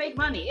know how to make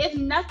money. If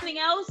nothing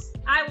else,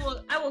 I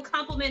will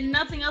compliment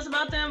nothing else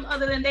about them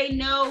other than they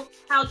know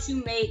how to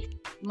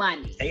make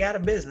money. They got a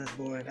business,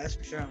 boy, that's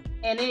for sure.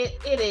 And it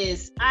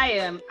is.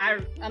 I'm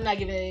not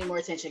giving it any more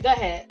attention. Go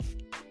ahead.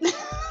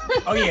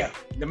 Oh yeah,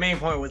 the main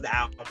point was the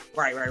album.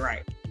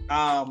 Right.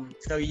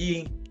 So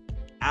Ye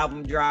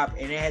album dropped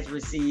and it has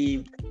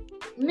received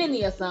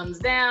many a thumbs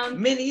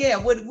down.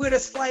 With a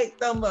slight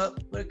thumb up,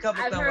 with a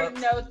couple thumbs up. I've heard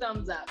no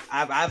thumbs up.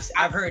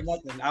 I've heard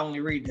nothing. I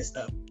only read this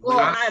stuff.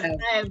 Well,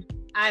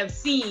 I've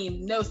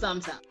seen no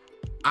thumbs up.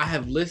 I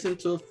have listened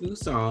to a few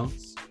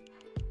songs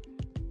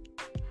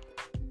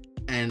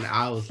and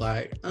I was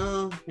like,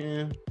 oh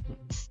yeah.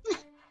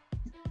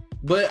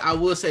 But I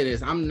will say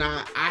this,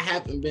 I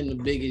haven't been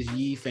the biggest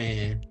Ye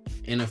fan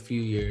in a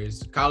few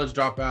years. College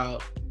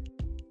Dropout,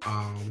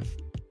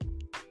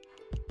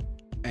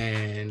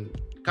 and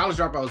College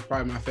Dropout was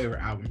probably my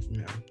favorite album from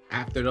him.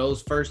 After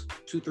those first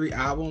 2-3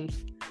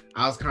 albums,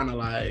 I was kind of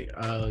like,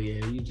 oh yeah,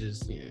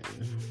 weird.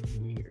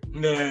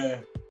 Nah.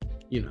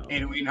 You know.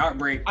 808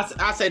 Heartbreak.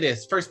 I say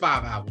this, first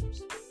 5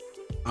 albums.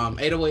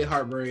 808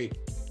 Heartbreak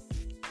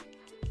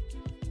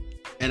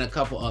and a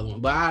couple other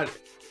ones. But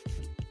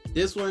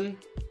this one,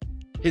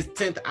 his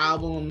 10th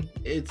album,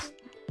 it's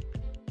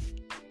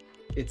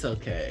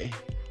okay.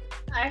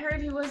 I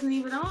heard he wasn't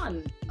even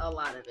on a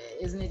lot of it.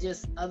 Isn't it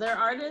just other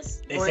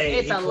artists? They or say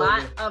it's a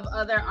lot of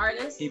other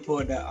artists? He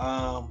pulled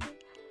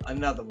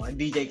another one,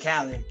 DJ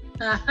Khaled.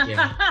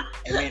 Yeah.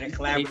 And made a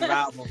collaborative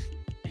album.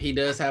 He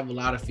does have a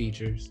lot of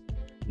features.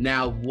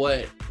 Now,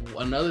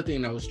 another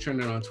thing that was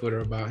trending on Twitter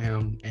about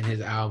him and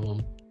his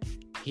album,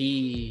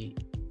 he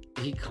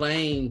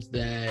claims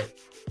that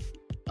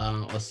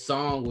a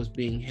song was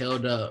being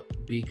held up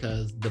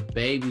because the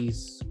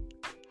Baby's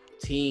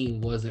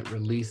team wasn't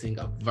releasing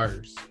a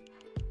verse.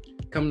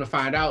 Come to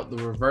find out,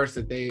 the verse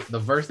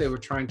they were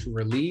trying to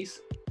release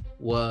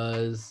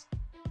was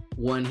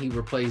one he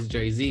replaced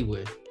Jay-Z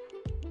with.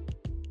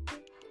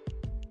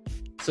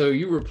 So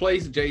you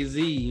replace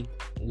Jay-Z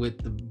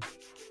with the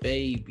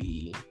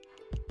Baby.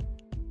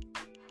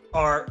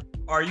 Or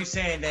are you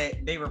saying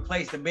that they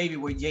replaced the Baby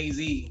with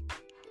Jay-Z?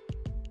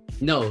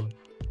 No,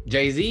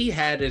 Jay-Z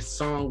had a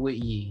song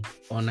with Ye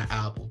on the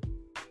album.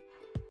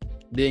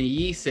 Then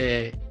Ye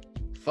said,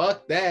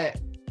 fuck that,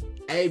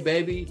 hey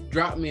baby,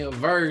 drop me a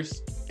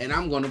verse and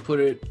I'm gonna put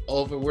it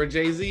over where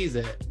Jay-Z's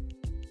at.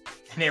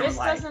 And they This were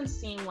like, doesn't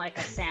seem like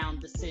a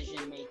sound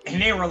decision making.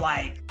 and they were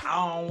like,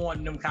 I don't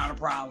want them kind of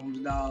problems,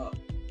 dog.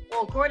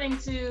 Well, according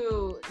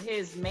to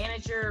his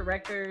manager,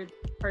 record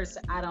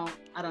person, I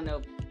don't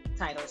know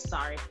titles,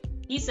 sorry.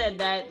 He said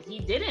that he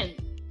didn't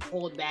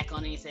hold back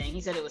on anything.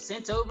 He said it was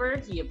sent over,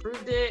 he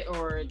approved it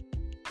or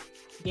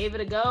gave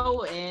it a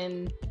go,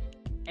 and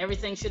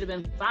everything should have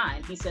been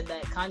fine. He said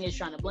that Kanye's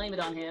trying to blame it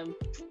on him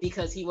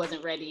because he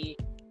wasn't ready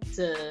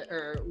to,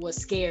 or was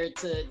scared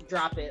to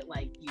drop it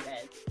like you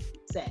had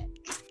said.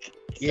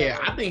 Yeah,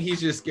 I think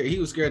he's just scared. He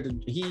was scared to,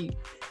 he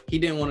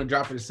didn't want to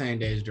drop it the same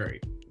day as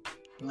Drake.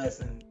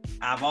 Listen,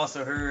 I've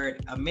also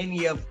heard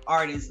many of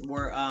artists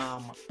were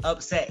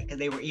upset because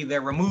they were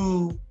either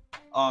removed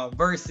or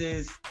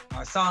verses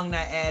or song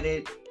not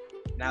added.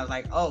 And I was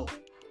like, oh,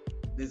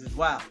 this is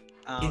wild.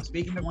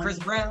 Speaking of Chris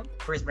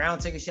Brown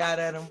took a shot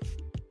at him.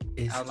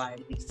 It's I was like,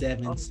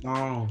 27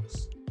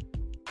 songs.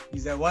 You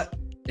said what?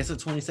 It's a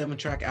 27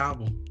 track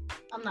album.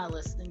 I'm not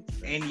listening to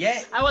it. And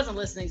yet, I wasn't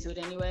listening to it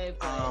anyway,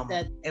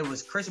 but it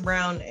was Chris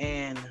Brown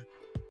and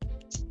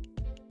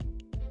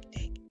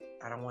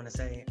I don't want to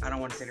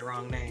say the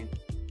wrong name.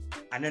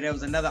 I know there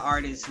was another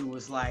artist who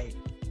was like,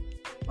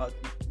 fuck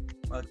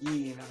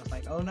you, and I was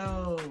like, oh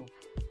no,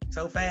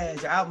 so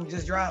fast, your album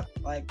just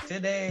dropped like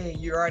today,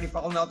 you're already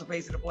falling off the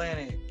face of the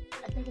planet.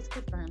 I think it's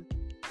good for him.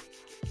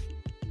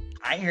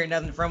 I ain't heard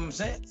nothing from him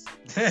since.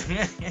 I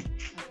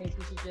think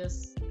he should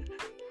just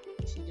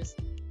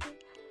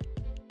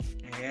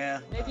yeah.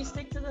 maybe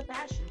stick to the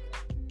fashion.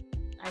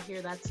 I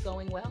hear that's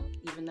going well,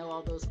 even though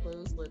all those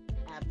clothes look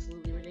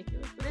absolutely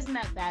ridiculous. But isn't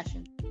that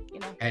fashion? You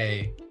know?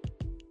 Hey,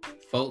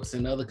 folks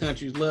in other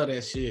countries love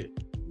that shit.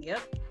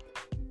 Yep.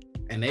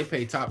 And they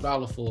pay top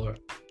dollar for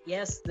it.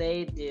 Yes,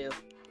 they do.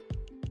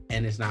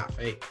 And it's not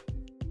fake.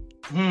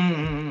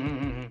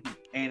 And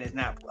it's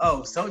not.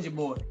 Oh, Soulja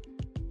Boy.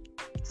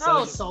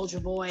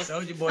 Soulja Boy.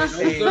 Soulja Boy Oh,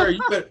 said,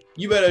 sir,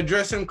 you better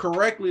address him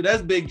correctly.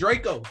 That's Big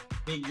Draco.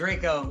 Big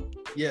Draco,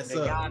 Yes, the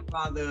sir.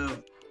 godfather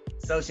of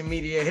social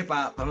media hip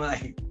hop. I'm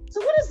like,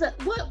 So what is that?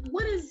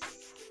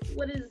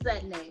 What is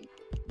that name?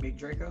 Big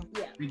Draco?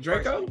 Yeah. Big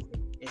Draco?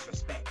 It's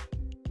respect.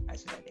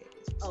 That's what I did.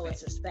 It's respect. Oh,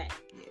 it's respect.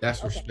 Yeah. That's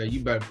Okay. respect. You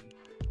better.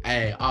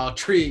 Hey, all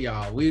three of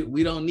y'all.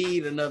 We don't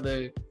need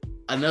another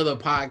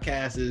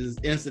podcast's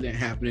incident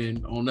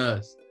happening on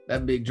us.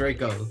 That Big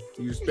Draco.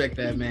 You respect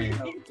that man.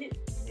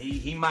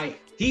 He might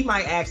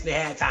actually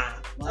have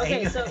time.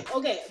 Like,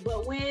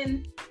 But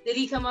when did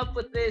he come up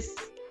with this?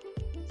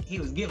 he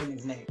was given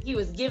his name. He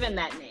was given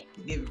that name.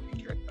 Given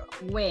Big Draco.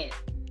 When?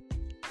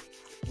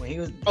 When he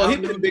was. Oh, he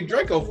been Big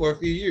Draco for a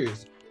few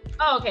years.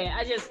 Oh, okay.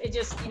 It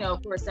just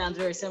of course sounds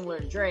very similar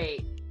to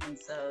Drake, and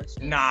so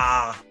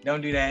Nah,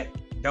 don't do that.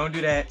 Don't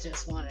do that.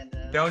 just wanted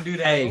to. Don't do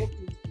that. Hey,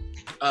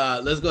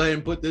 let's go ahead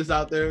and put this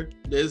out there.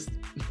 This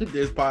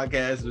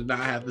podcast does not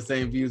have the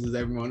same views as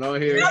everyone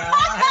on here.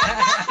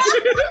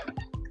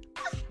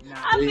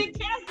 I've been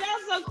cast down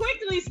so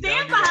quickly.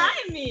 Stand Don't do that.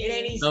 behind me. It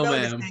ain't even No,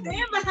 spelled ma'am. the same.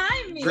 Stand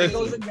behind me.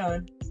 Draco's a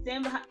gun.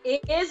 Stand behind. Is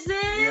it?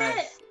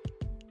 Yes.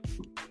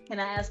 Can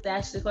I ask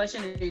Dash the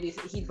question? Or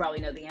he'd probably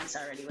know the answer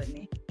already, wouldn't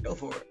he? Go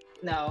for it.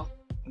 No.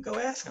 Go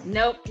ask him.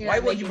 Nope. Why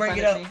would you bring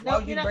it up? Why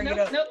would you bring it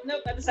up?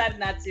 Nope. I decided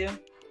not to.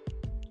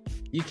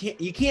 You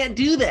can't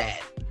do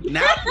that.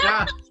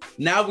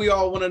 Now we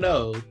all want to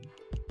know.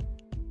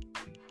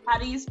 How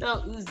do you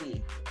spell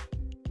Uzi?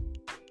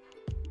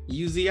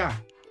 UZI.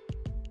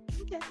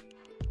 Okay.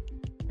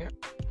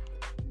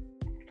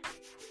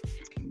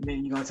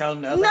 Then you gonna tell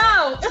him the other?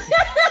 No.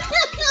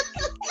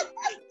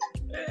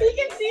 You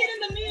can see it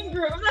in the meme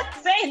group. I'm not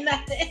saying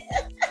nothing.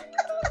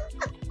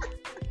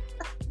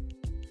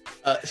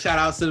 Shout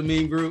out to the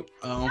meme group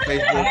on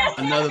Facebook.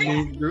 Another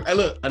meme group. Hey,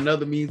 look,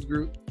 another memes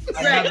group.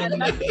 Right.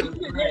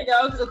 There you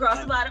go.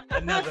 Across the bottom.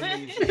 Another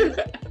meme.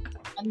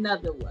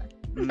 Another one.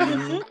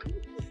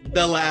 Mhm.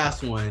 The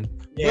last one.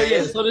 Yeah. But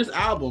yeah, so this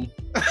album.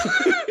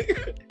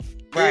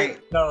 Right.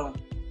 So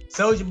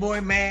Soulja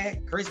Boy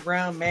mad, Chris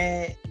Brown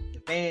mad, the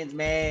fans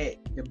mad,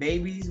 the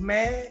baby's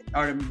mad,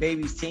 or the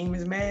baby's team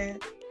is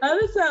mad. How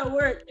does that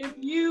work?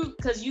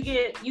 Because you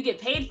get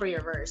paid for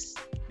your verse,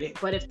 Yeah.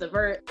 but if the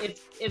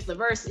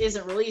verse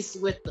isn't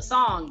released with the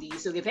song, do you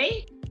still get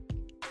paid?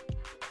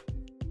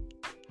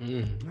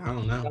 I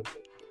don't know.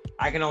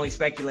 I can only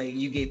speculate.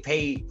 You get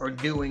paid for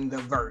doing the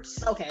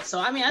verse. Okay, so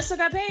I mean, I still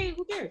got paid.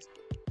 Who cares?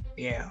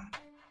 Yeah.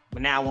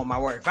 But now I want my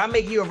work. If I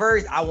make you a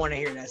verse, I want to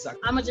hear that sucker.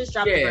 I'm gonna just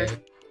drop the Yeah, verse.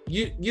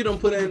 you don't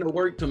put in the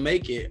work to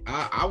make it.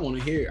 I want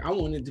to hear it. I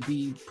want it to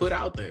be put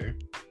out there.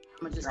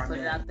 I'm gonna just Right put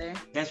it there. out there.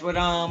 That's what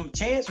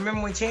Chance.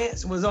 Remember when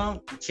Chance was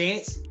on?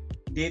 Chance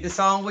did the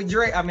song with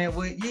Drake. I mean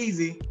with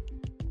Yeezy.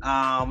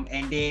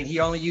 And then he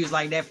only used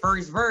like that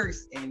first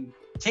verse, and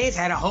Chance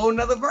had a whole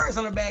nother verse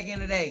on the back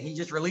end of the day. He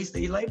just released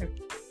it later.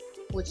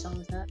 Which song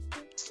is that?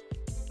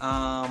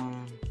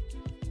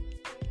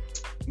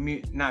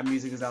 Not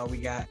Music Is All We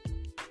Got.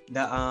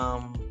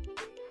 The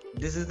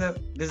this is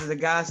the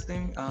God's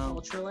thing.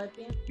 Ultra Light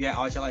Band. Yeah,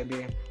 Ultra Light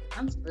Band.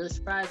 I'm really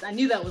surprised. I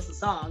knew that was the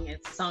song.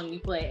 It's the song you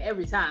play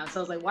every time. So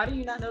I was like, why do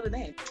you not know the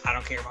name? I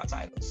don't care about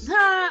titles.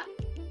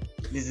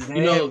 This is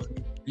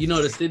you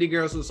know the City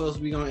Girls was supposed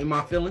to be on In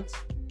My Feelings?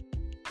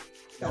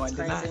 No, I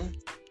did not.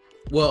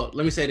 Well,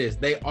 let me say this.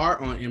 They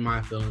are on In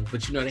My Feelings,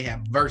 but you know they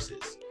have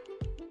verses.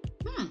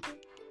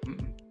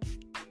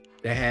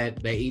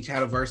 They each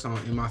had a verse on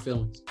In My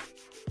Feelings.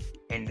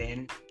 And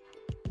then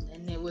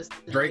it was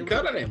Drake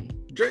cut them.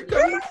 Drake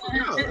cut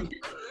them.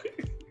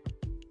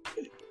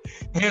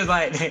 He was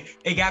like,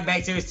 they got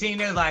back to his team.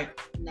 They was like,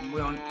 we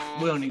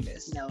don't need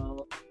this.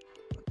 No,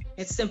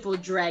 it's simple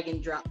drag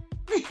and drop.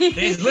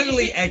 There's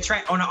literally a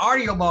track on the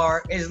audio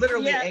bar. It's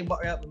literally a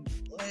bar,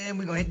 and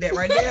we're gonna hit that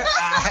right there.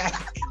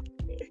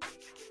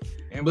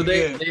 But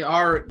they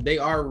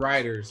are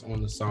writers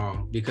on the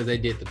song because they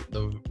did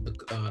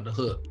the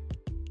hook,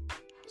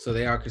 so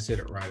they are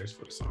considered writers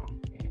for the song.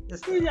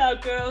 Good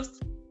job, girls.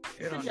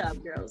 Good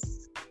job,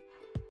 girls.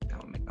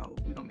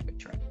 We don't make a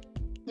track.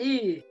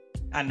 Yeah.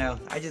 I know.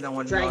 I just don't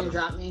want to drag and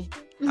drop me.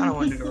 I don't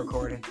want to do the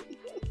recording.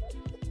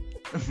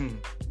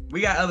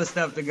 We got other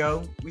stuff to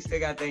go. We still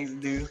got things to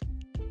do.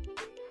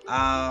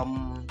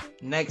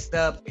 Next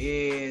up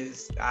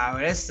is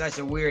that's such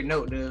a weird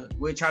note.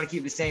 We'll try to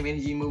keep the same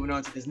energy moving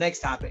on to this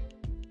next topic.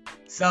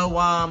 So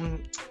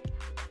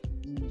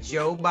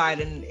Joe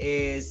Biden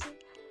is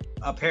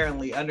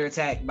apparently under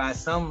attack by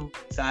some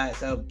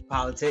sides of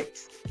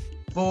politics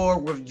for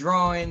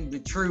withdrawing the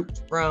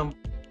troops from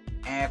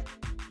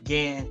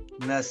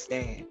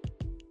Afghanistan.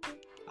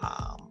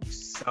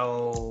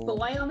 But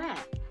why on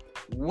that?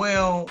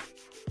 Well,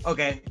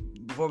 okay.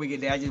 Before we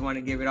get there, I just want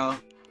to give it all.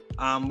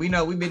 We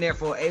know we've been there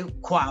for a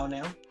while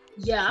now.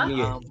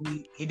 Yeah.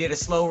 He did a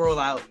slow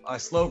rollout, a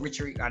slow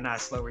retreat, or not a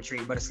slow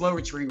retreat, but a slow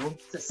retrieval.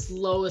 It's the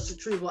slowest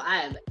retrieval I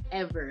have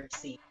ever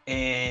seen.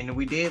 And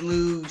we did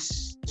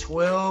lose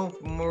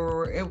 12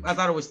 more. I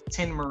thought it was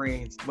 10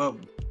 Marines, but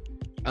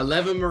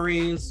 11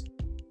 Marines,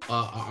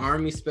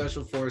 Army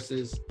Special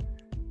Forces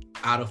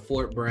out of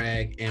Fort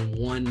Bragg, and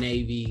 1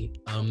 Navy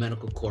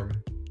medical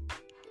corpsman.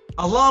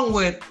 Along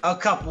with a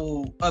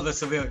couple other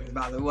civilians,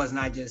 by the way. It was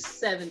not just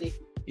 70.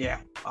 Yeah,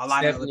 a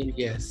lot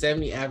 70, of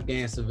 70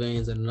 Afghan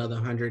civilians and another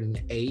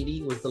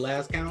 180 was the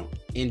last count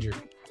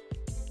injured.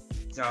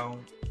 So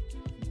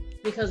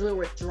because we're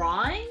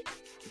withdrawing?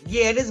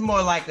 Yeah, this is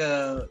more like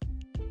a,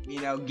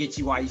 get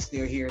you while you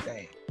still here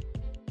thing.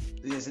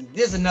 This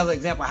is another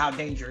example of how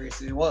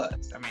dangerous it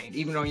was. I mean,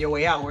 even on your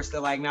way out, we're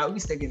still like, no, we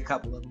still get a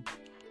couple of them.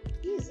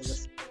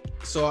 Jesus.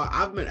 So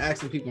I've been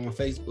asking people on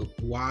Facebook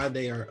why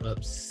they are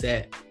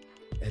upset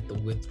at the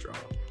withdrawal.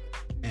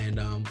 And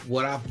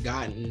what I've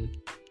gotten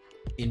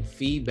in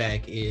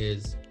feedback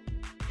is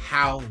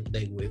how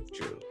they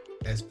withdrew,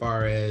 as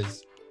far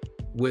as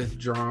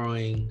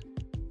withdrawing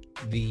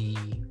the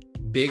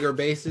bigger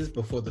bases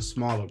before the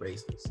smaller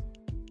bases.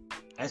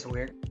 That's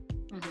weird.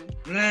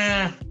 Mm-hmm.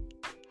 Nah,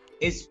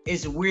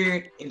 it's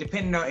weird. And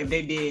depending on if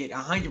they did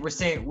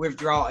 100%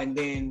 withdrawal, and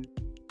then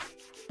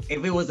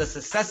if it was a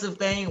successive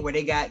thing where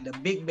they got the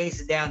big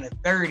bases down to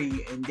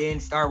 30 and then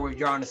start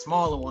withdrawing the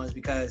smaller ones,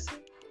 because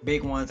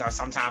big ones are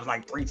sometimes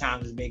like 3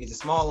 times as big as the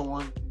smaller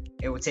one.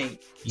 It would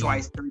take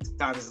twice, 3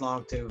 times as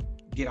long to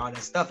get all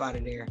that stuff out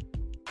of there.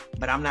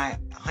 But I'm not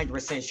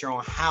 100% sure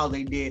on how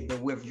they did the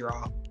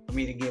withdrawal for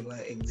me to give an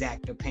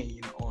exact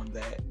opinion on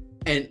that.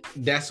 And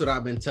that's what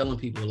I've been telling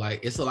people. Like,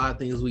 it's a lot of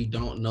things we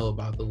don't know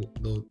about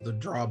the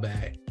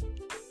drawback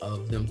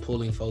of them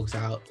pulling folks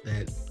out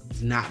that's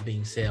not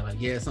being said.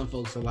 Like, yeah, some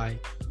folks are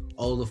like,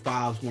 oh, the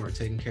FOBs weren't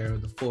taken care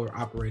of, the forward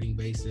operating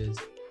bases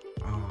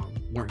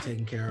weren't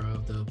taken care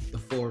of, the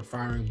forward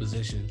firing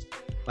positions.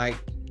 Like,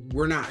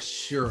 we're not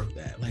sure of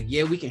that. Like,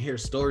 yeah, we can hear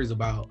stories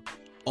about,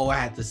 oh, I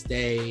had to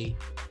stay,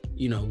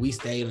 we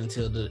stayed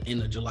until the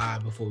end of July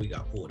before we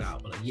got pulled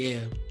out. But like,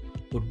 yeah,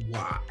 but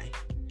why?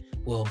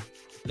 Well,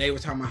 they were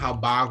talking about how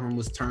Bagram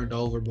was turned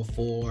over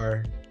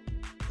before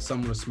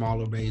some of the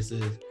smaller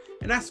bases.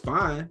 And that's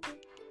fine.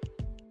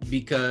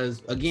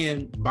 Because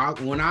again,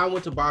 when I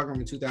went to Bagram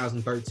in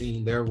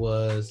 2013, there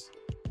was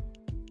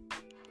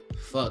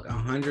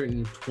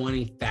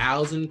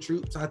 120,000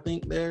 troops, I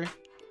think, there.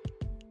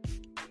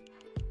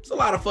 It's a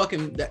lot of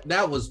fucking,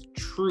 that was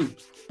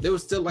troops. There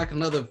was still like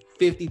another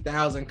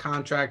 50,000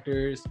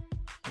 contractors.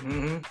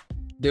 Mm-hmm.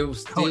 There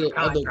was still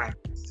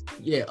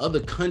other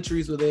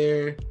countries were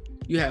there.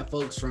 You had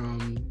folks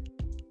from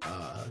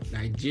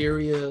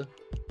Nigeria,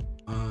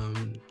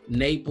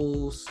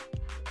 Naples,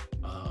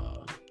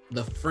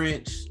 the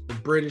French, the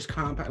British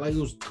compact. Like, it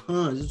was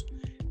tons.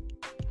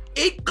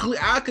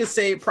 I could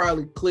say it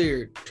probably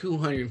cleared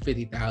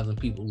 250,000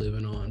 people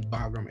living on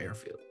Bagram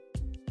Airfield.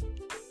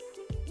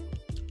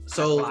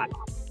 So,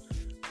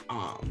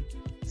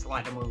 it's a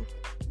lot to move.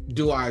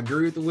 Do I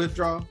agree with the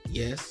withdrawal?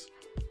 Yes.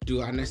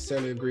 Do I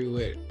necessarily agree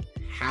with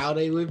how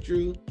they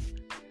withdrew?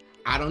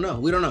 I don't know.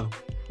 We don't know.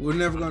 We're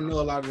never going to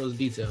know a lot of those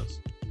details.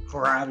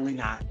 Probably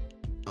not.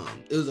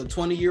 It was a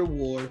 20-year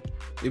war.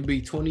 It'd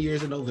be 20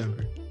 years in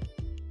November.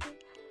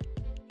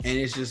 And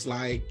it's just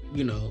like,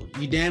 you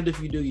damned if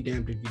you do, you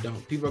damned if you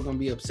don't. People are going to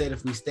be upset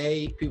if we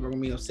stay. People are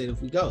going to be upset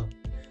if we go.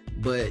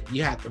 But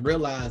you have to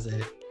realize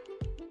that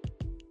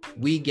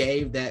we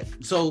gave that.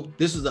 So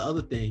this is the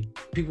other thing.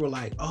 People were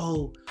like,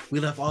 oh, we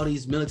left all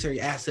these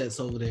military assets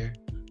over there.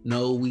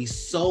 No, we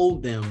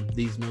sold them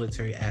these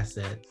military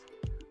assets.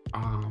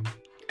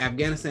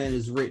 Afghanistan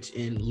is rich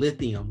in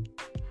lithium,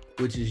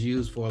 which is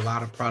used for a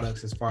lot of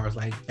products as far as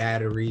like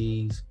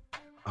batteries,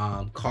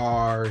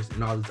 cars,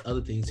 and all these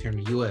other things here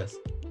in the U.S.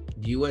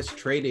 The U.S.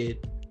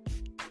 traded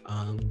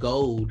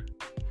gold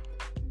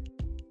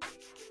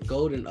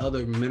and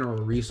other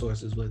mineral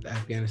resources with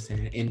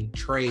Afghanistan in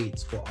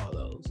trades for all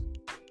those.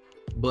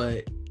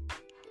 But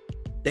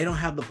they don't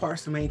have the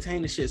parts to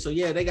maintain the shit. So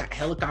yeah, they got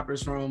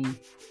helicopters from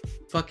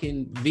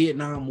fucking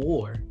Vietnam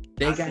War.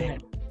 They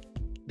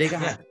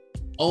got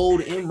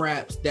old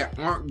MRAPs that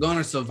aren't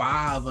gonna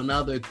survive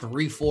another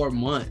 3-4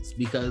 months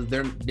because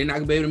they're not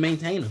gonna be able to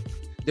maintain them.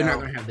 They're not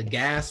gonna have the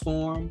gas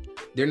for them.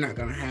 They're not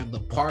gonna have the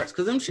parts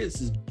because them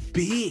shits is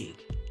big.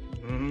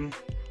 Mm-hmm.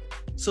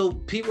 So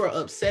people are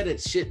upset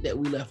at shit that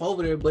we left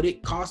over there, but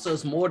it costs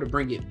us more to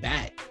bring it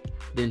back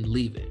than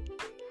leave it.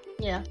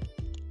 Yeah.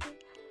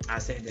 I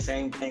said the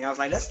same thing. I was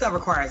like, that stuff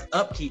requires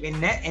upkeep. In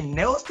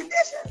those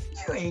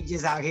conditions, you ain't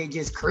just out here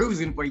just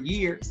cruising for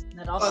years.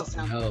 That also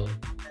sounds like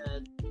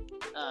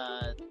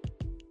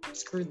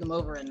screwed them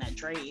over in that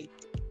trade.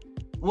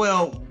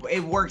 Well,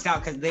 it works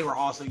out because they were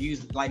also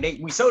using, like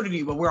we sold it to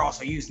you, but we're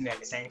also using it at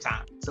the same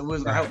time. So it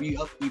was gonna help you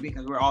upkeep it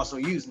because we're also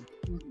using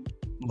it.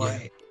 Mm-hmm.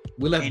 But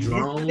we left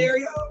drones.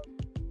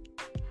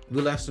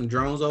 We left some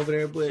drones over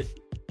there, but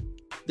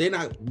they're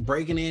not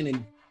breaking in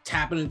and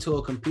tapping into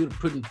a computer,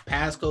 putting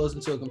passcodes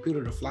into a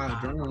computer to fly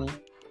a drone.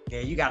 Yeah,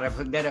 you gotta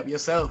hook that up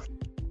yourself.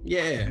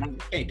 Yeah, you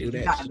can't do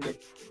that.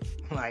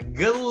 Like,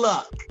 good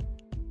luck.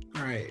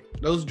 All right,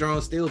 those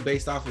drones still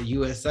based off of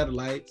U.S.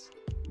 satellites.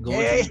 Go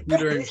into the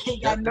computer and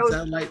shut the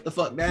satellite the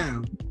fuck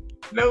down.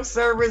 No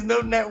servers,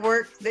 no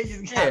network. They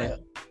just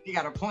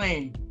got a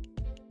plane.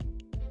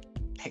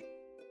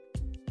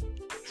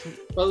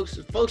 Folks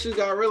just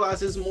gotta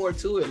realize there's more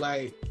to it.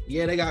 Like,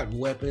 yeah, they got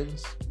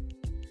weapons.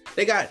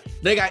 They got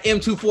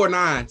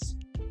M249s.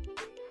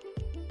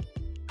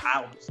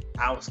 I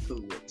was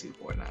cool with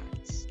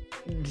 249s.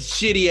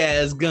 Shitty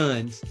ass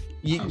guns.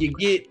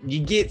 You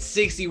get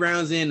 60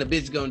 rounds in, the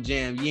bitch gonna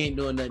jam. You ain't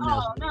doing nothing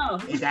else. Oh no.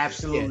 It's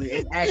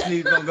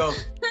actually gonna go.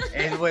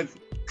 And with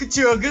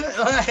couture good.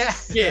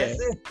 Yeah.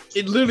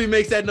 It literally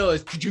makes that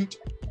noise.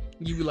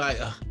 You be like,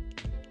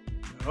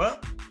 well,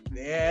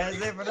 yeah,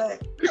 that's it for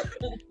that.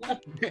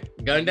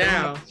 Gun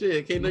down.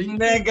 Shit, can't know you.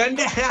 Man, gun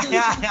down.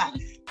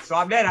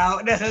 Swap that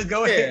out. Let's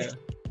go ahead.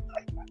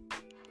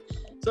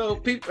 So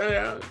people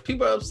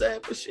are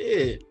upset for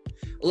shit.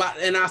 A lot,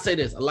 and I'll say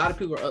this: a lot of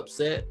people are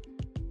upset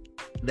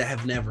that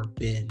have never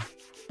been.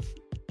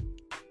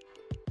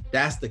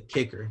 That's the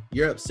kicker.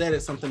 You're upset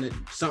at something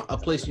a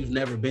place you've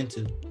never been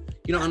to.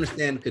 You don't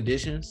understand the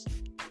conditions.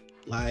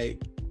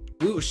 Like,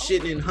 we were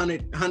shitting in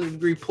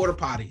 100-degree porta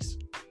potties.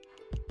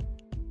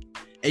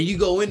 And you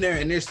go in there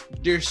and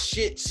there's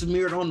shit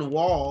smeared on the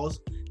walls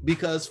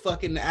because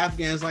fucking the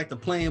Afghans like to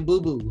play in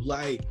boo-boo.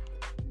 Like,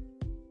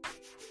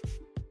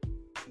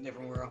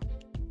 different world.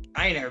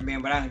 I ain't never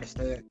been, but I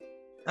understood.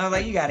 I was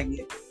like, you gotta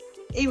get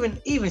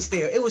even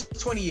still, it was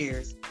 20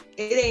 years.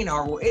 It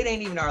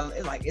ain't even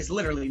our, like, it's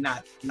literally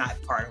not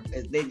part of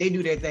it. They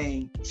do their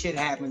thing. Shit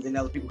happens in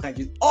other people's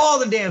countries all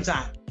the damn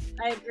time.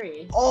 I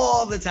agree.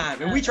 All the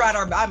time. And we tried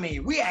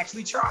we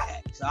actually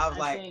tried. So I was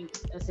I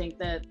think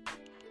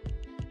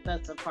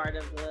that's a part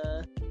of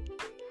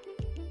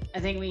I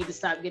think we need to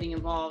stop getting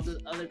involved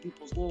with other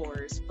people's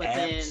wars. But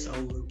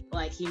absolutely. Then,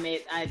 like, he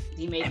made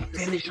and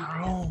finish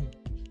our own.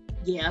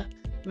 Yeah,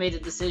 made a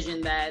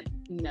decision that,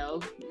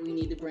 we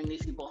need to bring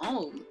these people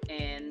home,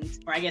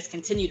 or I guess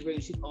continue to bring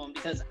these people home,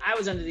 because I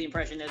was under the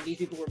impression that these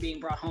people were being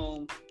brought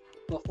home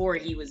before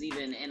he was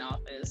even in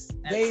office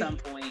at some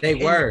point. They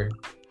were.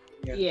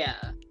 Yeah.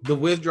 The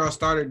withdrawal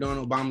started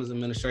during Obama's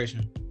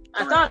administration.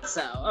 I thought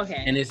so.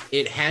 Okay. And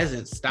it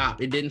hasn't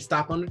stopped. It didn't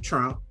stop under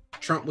Trump.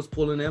 Trump was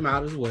pulling them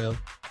out as well.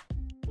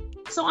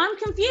 So I'm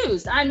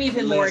confused. I'm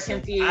even more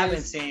confused. I've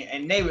been seeing,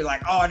 and they were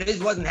like, "Oh, this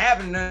wasn't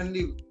happening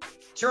under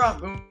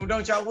Trump.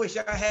 Don't y'all wish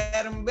y'all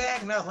had him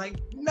back?" And I was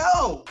like,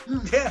 "No."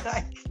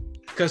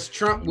 Because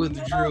Trump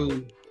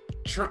withdrew.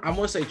 Trump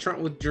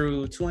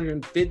withdrew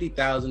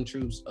 250,000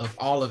 troops of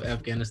all of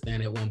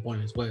Afghanistan at one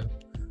point as well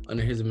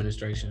under his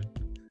administration.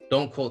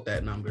 Don't quote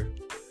that number,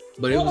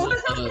 but it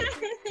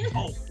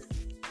was.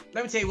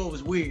 Let me tell you what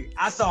was weird.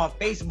 I saw a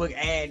Facebook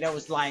ad that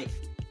was like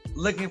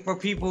looking for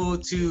people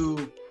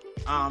to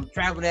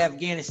travel to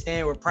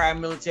Afghanistan with prior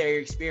military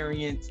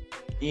experience,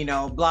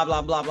 blah,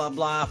 blah, blah, blah,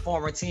 blah,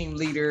 former team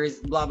leaders,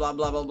 blah, blah,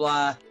 blah, blah,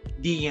 blah,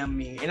 DM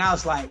me. And I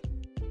was like,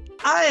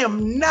 I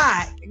am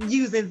not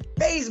using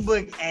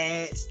Facebook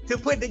ads to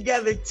put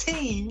together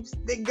teams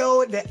that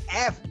go into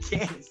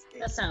Afghanistan.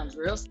 That sounds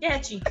real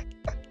sketchy.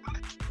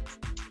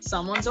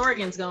 Someone's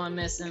organ's going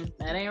missing.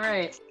 That ain't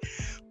right.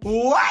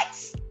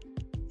 What?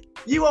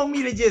 You want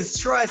me to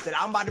just trust that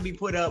I'm about to be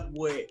put up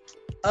with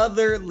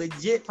other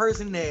legit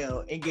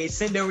personnel and get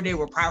sent over there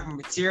with proper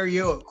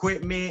material,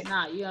 equipment.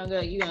 Nah, you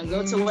gonna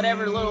go to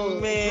whatever little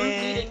group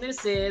meeting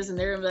this is, and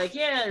they're gonna be like,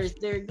 yeah,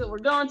 they're good. We're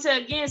going to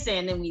Afghanistan,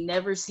 and then we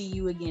never see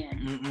you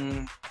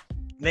again.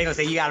 They gonna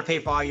say you gotta pay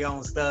for all your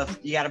own stuff.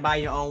 You gotta buy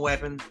your own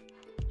weapon.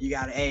 You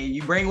gotta, hey,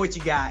 you bring what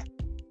you got.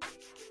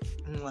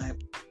 I'm like,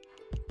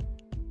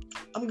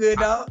 I'm good,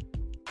 dog.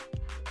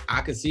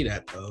 I can see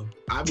that though.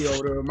 I'll be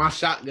over there with my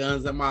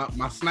shotguns and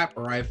my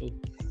sniper rifle.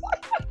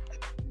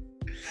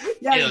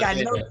 Y'all got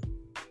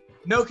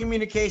no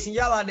communication.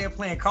 Y'all out there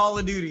playing Call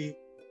of Duty,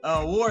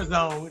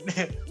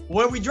 Warzone.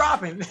 Where we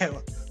dropping?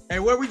 Hey,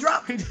 where we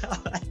dropping?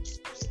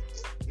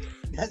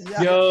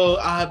 Yo,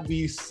 I'd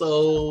be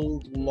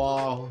so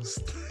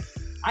lost.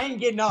 I ain't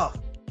getting off.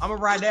 I'm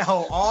gonna ride that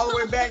hole all the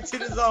way back to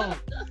the zone.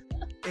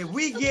 If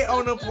we get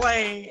on the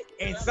plane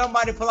and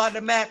somebody pull out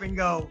the map and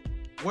go,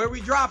 where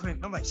we dropping?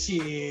 I'm like,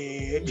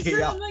 shit.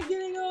 I'm not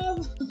getting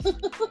off.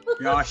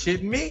 Y'all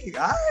shitting me.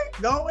 All right,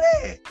 go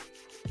ahead.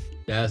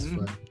 That's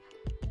funny.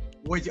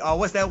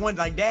 What's that one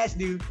like Dash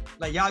dude?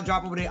 Like y'all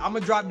drop over there. I'm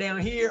gonna drop down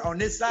here on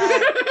this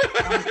side.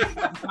 I'm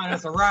gonna find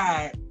us a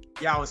ride.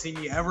 Y'all will see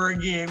me ever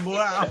again, boy.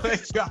 I'm gonna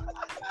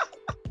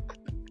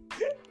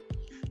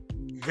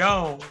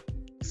go.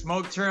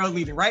 Smoke trail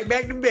leading right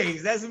back to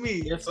base. That's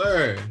me. Yes,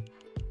 sir.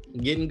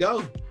 Get and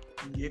go.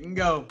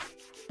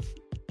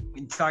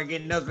 And start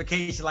getting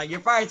notification like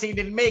your fire team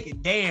didn't make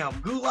it. Damn,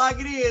 gulag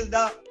it is,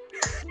 dog.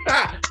 It's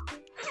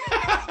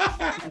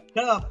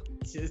tough.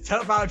 It's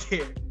tough out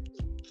there.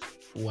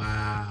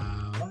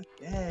 Wow. Fuck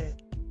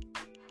that.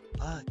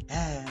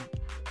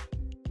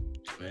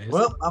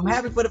 Well, I'm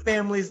happy for the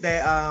families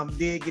that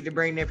did get to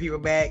bring their people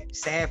back.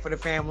 Sad for the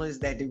families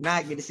that do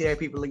not get to see their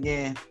people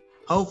again.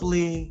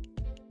 Hopefully,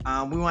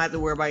 we won't have to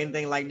worry about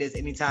anything like this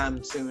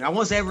anytime soon. I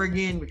won't say ever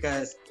again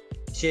because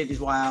shit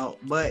is wild,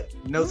 but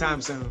no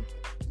time soon.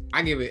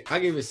 I give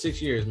it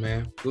 6 years,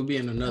 man. We'll be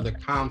in another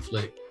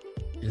conflict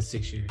in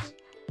 6 years.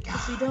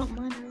 If we don't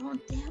mind our own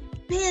damn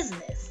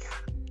business.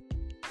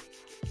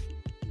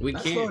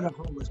 Let's lower the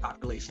homeless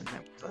population.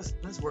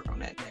 Let's work on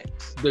that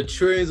next. The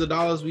trillions of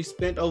dollars we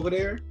spent over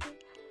there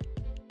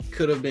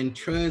could have been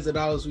trillions of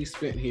dollars we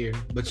spent here,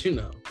 but you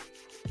know,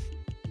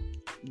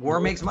 war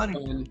makes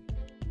money.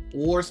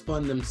 Wars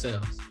fund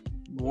themselves.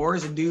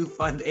 Wars do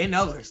fund and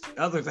other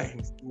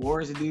things.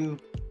 Wars do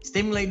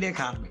stimulate the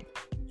economy.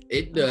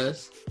 It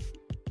does.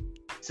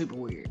 Super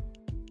weird.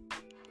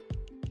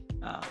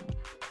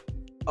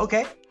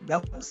 Okay,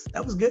 that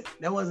was good.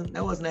 That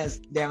wasn't as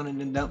down in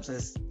the dumps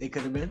as it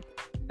could have been.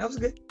 That was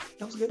good.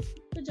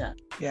 Good job.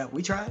 Yeah,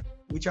 we tried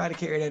to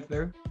carry that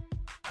through.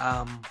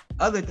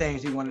 Other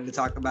things we wanted to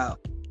talk about.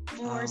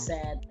 More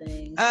sad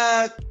things.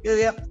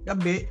 Yep, a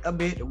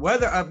bit.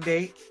 Weather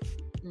update.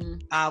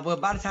 Well,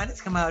 by the time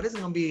this come out, this is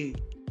gonna be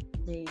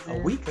a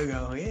week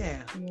ago.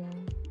 Yeah.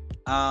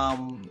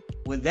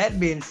 With that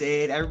being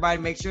said,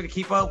 everybody make sure to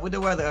keep up with the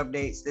weather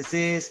updates. This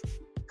is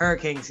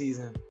hurricane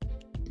season.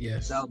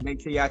 Yes. So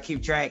make sure y'all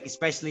keep track,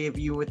 especially if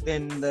you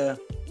within the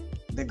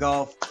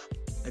Gulf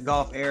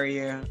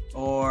area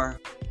or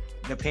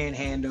the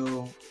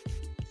Panhandle,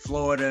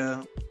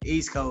 Florida,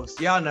 East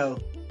Coast. Y'all know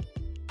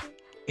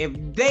if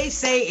they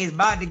say it's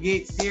about to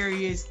get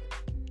serious,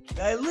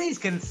 at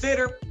least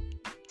consider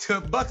to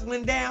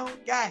buckling down,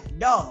 God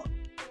dog,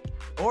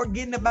 or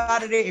getting up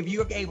out of there if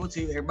you're able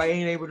to. Everybody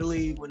ain't able to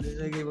leave when this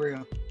get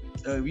real.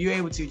 So if you're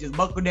able to, just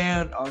buckle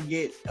down or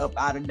get up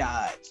out of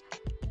Dodge.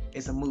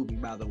 It's a movie,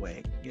 by the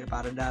way. Get up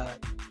out of Dodge.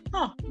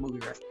 Movie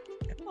reference.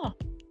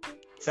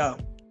 So,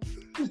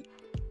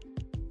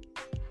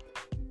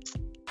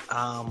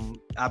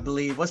 I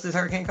believe, what's this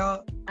hurricane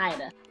called?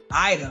 Ida.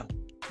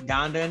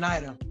 Donda and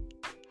Ida.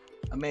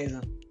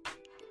 Amazing.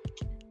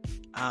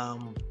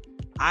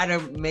 Ida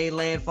made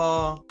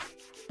landfall,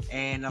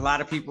 and a lot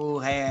of people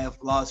have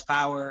lost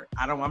power.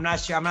 I'm not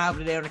sure. I'm not up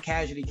to date on the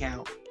casualty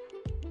count.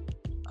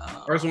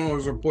 First one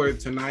was reported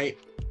tonight,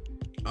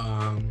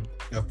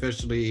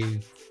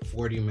 officially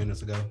 40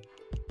 minutes ago.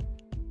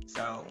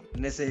 So,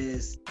 and this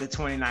is the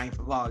 29th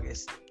of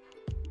August.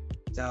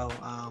 So,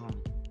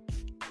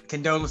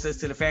 condolences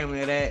to the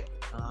family of that.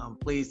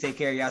 Please take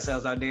care of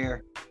yourselves out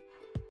there.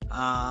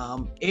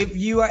 If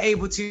you are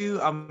able to,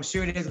 I'm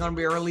sure there's going to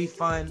be a relief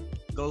fund.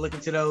 Go look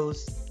into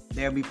those.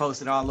 They'll be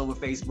posted all over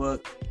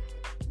Facebook.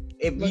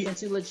 Look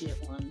into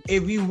legit ones.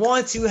 If you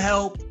want to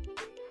help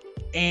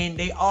and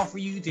they offer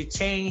you to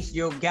change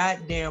your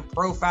goddamn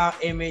profile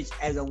image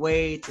as a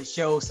way to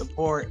show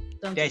support,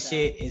 that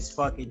shit is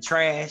fucking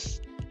trash.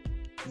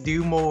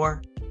 Do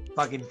more.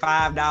 Fucking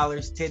 $5,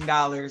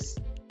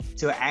 $10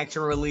 to an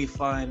actual relief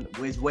fund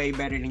was way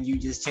better than you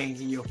just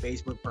changing your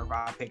Facebook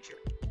profile picture.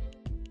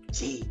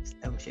 Jeez,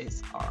 them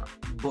shits are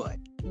butt.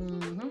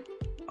 Mm-hmm.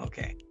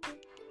 Okay.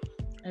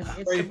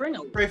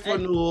 Pray for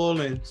New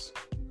Orleans.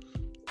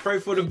 Pray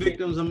for the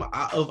victims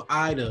of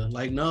Ida.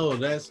 Like, no,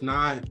 that's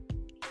not.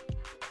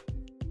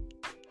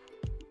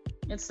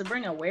 It's to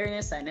bring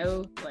awareness. I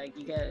know, like,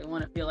 you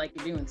want to feel like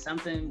you're doing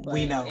something, but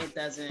we know it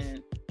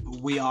doesn't.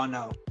 We all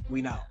know.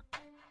 We know.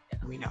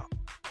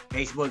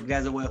 Facebook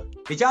does it well.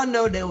 Did y'all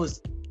know there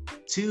was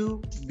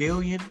 2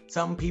 billion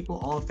something people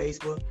on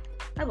Facebook.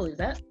 I believe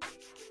that.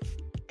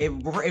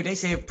 If they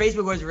say if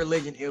Facebook was a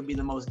religion, it would be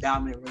the most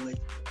dominant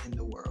religion in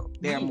the world.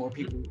 There are more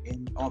people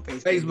on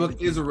Facebook.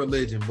 Facebook is a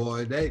religion,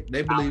 boy. They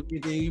believe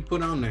everything you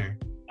put on there.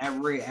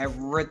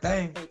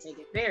 Everything. They take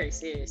it very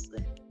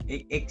seriously.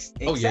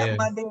 Except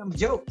my damn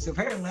jokes.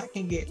 Apparently,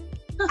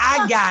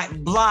 I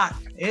got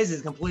blocked. This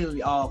is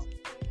completely off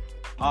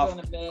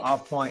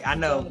point. I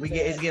know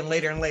it's getting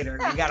later and later.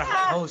 We got to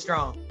hold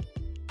strong.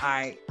 All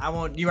right,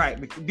 you're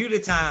right. Due to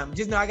time,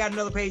 just know I got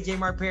another page, J.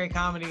 Mark Perry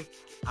Comedy.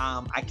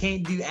 I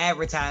can't do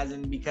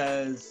advertising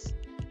because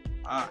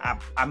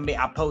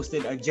I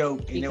posted a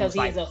joke and it was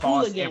like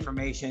false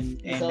information,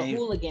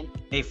 and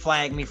they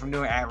flagged me from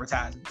doing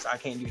advertising, so I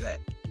can't do that.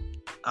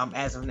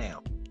 As of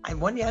now, I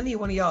need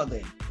one of y'all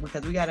then,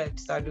 because we gotta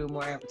start doing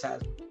more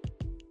advertising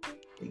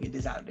to get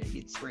this out there,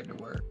 spread the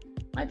word.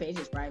 My page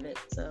is private,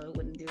 so it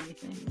wouldn't do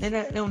anything. They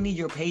don't need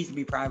your page to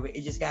be private.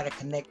 It just gotta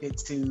connect it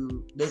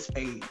to this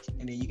page,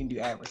 and then you can do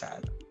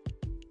advertising.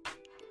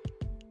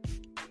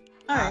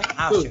 All right.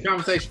 Cool.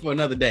 Conversation for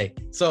another day.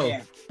 So,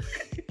 yeah.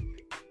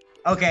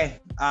 Okay.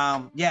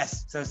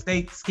 Yes. So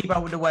keep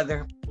up with the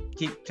weather.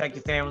 Protect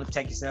your family,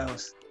 protect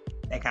yourselves,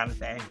 that kind of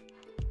thing.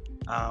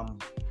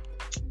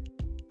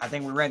 I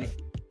think we're ready.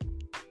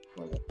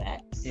 For the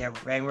facts. Yeah,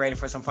 we're ready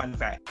for some fun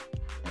facts.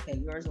 Okay,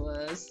 yours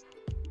was.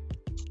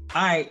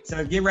 All right,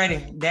 so get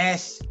ready.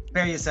 Dash,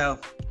 prepare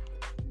yourself.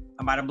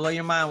 I'm about to blow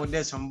your mind with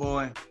this one,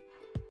 boy.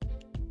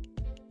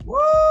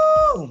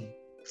 Woo!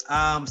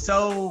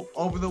 So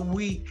over the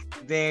week,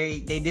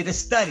 they did a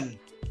study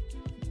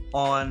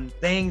on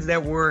things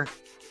that were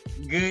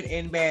good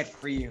and bad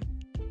for you.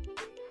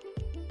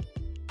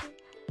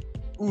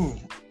 Ooh,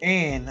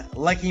 and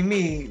lucky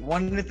me,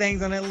 one of the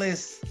things on that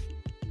list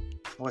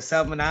was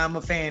something I'm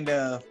a fan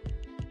of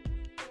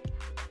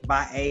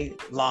by a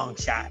long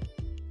shot.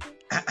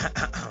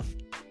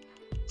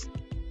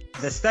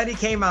 The study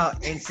came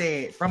out and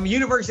said from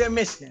University of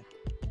Michigan.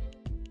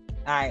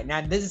 All right, now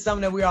this is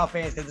something that we all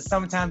fans because the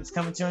summertime is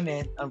coming to an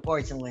end,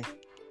 unfortunately,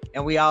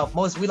 and we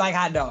like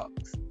hot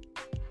dogs.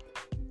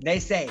 They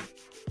say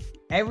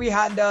every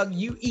hot dog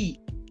you eat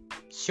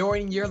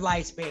shorten your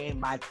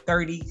lifespan by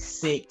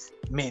 36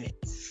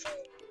 minutes.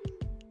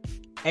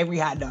 Every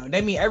hot dog. They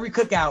mean every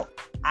cookout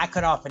I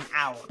cut off an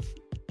hour.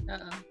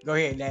 Go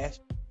ahead, Dash.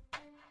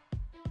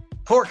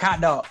 Pork hot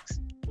dogs.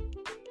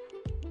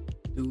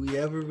 Do we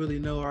ever really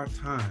know our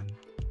time?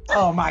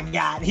 Oh my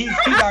God, he's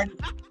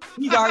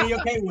already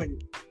okay with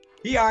it.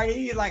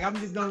 He's like, I'm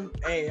just gonna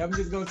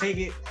take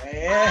it.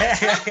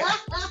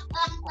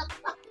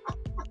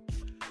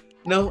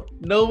 No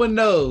one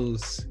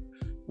knows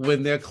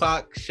when their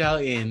clock shall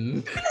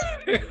end.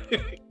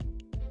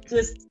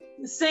 Just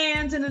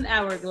sands in an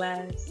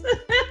hourglass.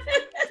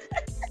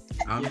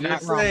 I'm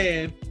just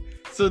saying.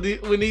 So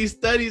when these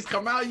studies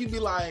come out, you'd be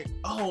like,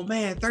 oh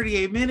man,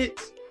 38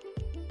 minutes?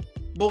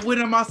 But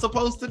when am I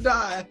supposed to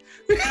die?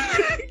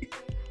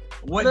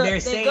 What they're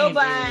saying go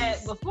by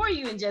is, before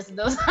you ingested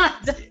those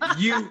hot dogs.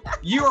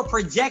 You are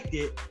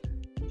projected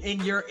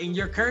in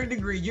your current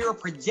degree, you're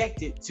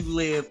projected to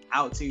live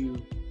out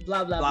to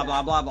blah blah blah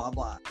blah blah blah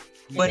blah.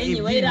 But if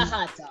you ate a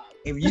hot dog.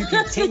 If you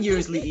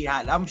continuously eat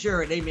hot, I'm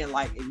sure they meant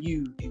like if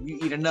you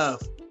eat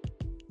enough,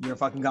 you're a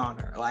fucking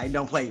goner. Like,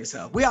 don't play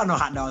yourself. We all know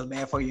hot dogs are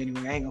bad for you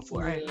anyway. I ain't gonna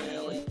for it.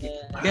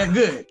 They're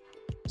good.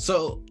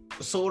 So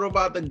what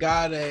about the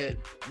guy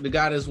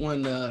that's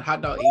won the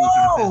hot dog eating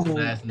contest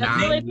last night?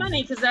 That's really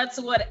funny because that's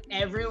what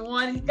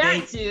everyone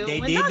got to.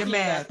 They did the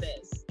math,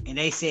 and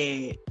they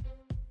said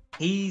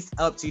he's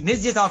up to. And this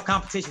is just off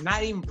competition,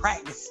 not even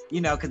practice.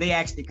 Because they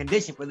actually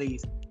condition for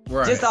these.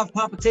 Right. Just off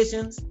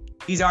competitions,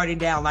 he's already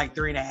down like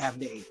 3.5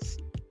 days.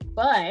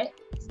 But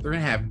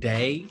 3.5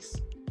 days?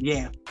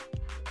 Yeah.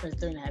 For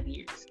 3.5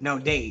 years. No,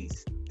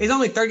 days. It's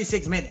only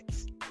 36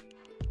 minutes.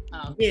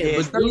 Oh.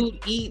 Yeah, but dude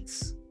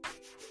eats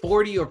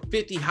 40 or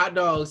 50 hot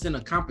dogs in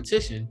a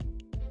competition.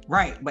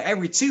 Right, but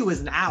every 2 is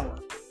an hour.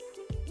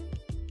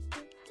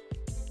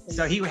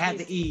 So he would have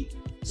to eat.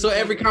 So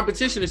every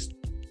competition is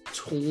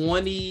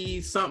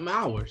 20 something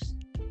hours.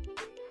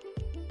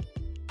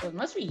 It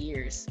must be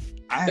years.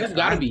 There's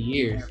got to be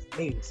years.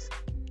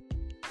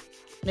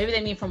 Maybe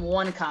they mean from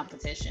one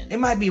competition. It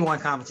might be one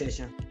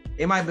competition.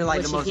 It might be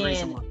like the most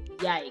recent one.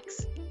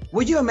 Yikes!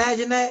 Would you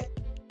imagine that?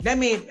 That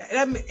means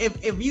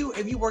if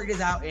you work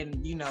this out and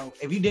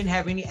if you didn't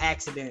have any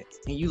accidents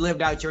and you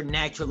lived out your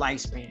natural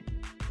lifespan,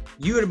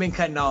 you would have been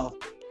cutting off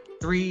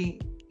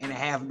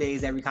 3.5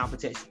 days every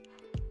competition.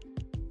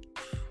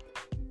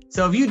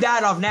 So if you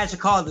died off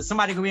natural causes,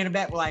 somebody could be in the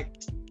back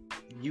like,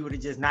 you would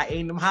have just not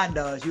eaten them hot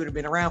dogs. You would have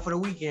been around for the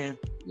weekend.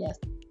 Yes.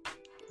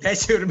 That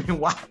should have been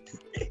wild.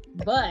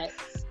 But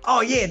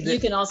oh yeah, you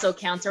can also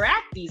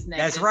counteract these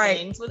negative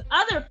things with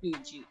other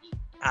foods you eat.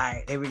 All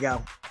right, there we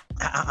go.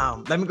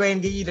 Let me go ahead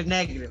and give you the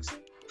negatives.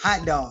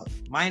 Hot dog,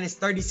 minus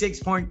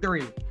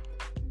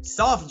 36.3.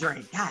 Soft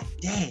drink, god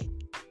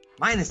dang,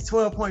 minus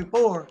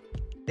 12.4.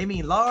 They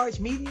mean large,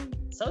 medium?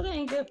 Soda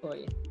ain't good for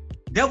you.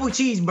 Double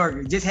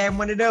cheeseburger, just had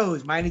one of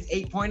those, minus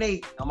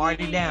 8.8. I'm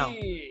already down.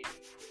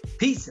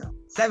 Pizza,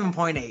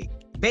 7.8.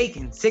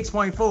 Bacon,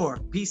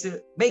 6.4. Piece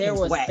of bacon's There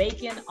was whack.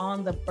 bacon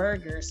on the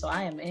burger, so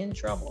I am in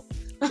trouble.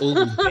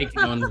 Ooh,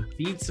 bacon on the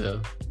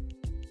pizza.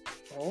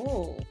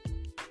 Oh,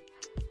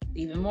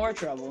 even more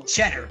trouble.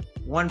 Cheddar,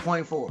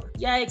 1.4.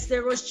 Yikes,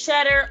 there was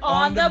cheddar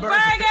on the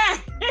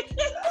burger.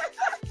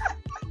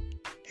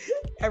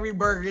 Every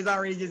burger is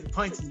already just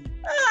punchy.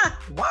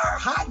 Why are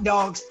hot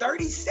dogs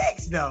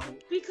 36 though?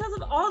 Because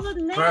of all the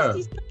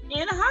nasty stuff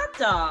in a hot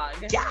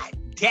dog. God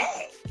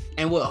dang.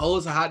 And what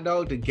holds a hot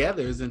dog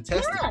together is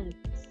intestine.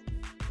 Yes.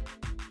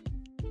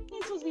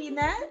 Ain't supposed to be eating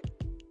that.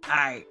 All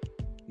right.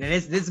 Now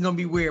this is gonna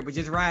be weird, but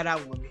just ride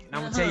out with me. And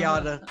I'm gonna tell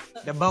y'all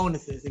the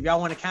bonuses if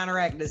y'all want to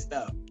counteract this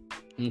stuff.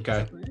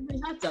 Okay. For every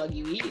hot dog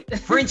you eat.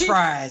 French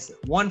fries,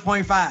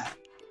 1.5.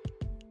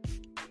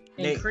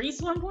 Increase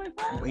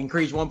 1.5?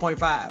 Increase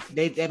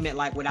 1.5. That meant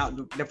like without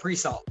the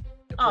pre-salt.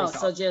 Oh,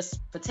 so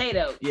just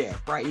potato. Yeah,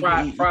 fried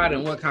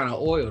in what kind of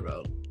oil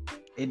though?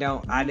 It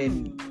don't. I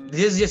didn't.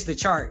 This is just the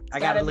chart. I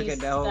gotta look at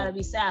the whole. Gotta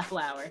be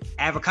safflower.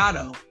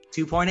 Avocado,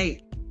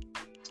 2.8.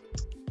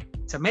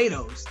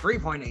 Tomatoes,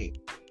 3.8.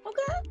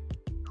 Okay.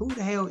 Who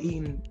the hell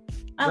eating?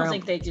 I don't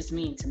think they just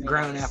mean tomatoes.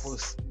 Ground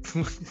apples.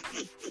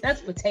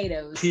 That's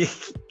potatoes. He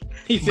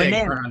said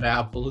Banana. ground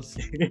apples.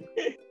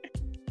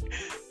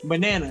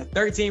 Banana,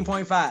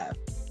 13.5.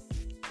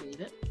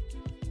 Believe it.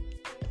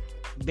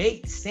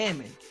 Baked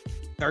salmon,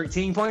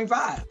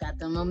 13.5. Got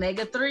them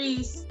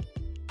omega-3s.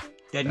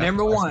 The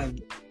number one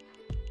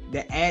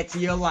that add to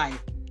your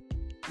life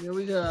Here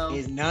we go.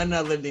 is none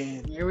other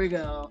than Here we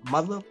go.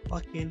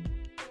 motherfucking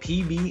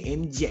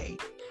PB&J.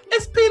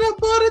 It's peanut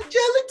butter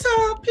jelly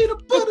time.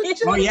 Peanut butter jelly.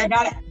 Oh yeah, I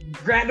got it.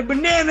 Grab the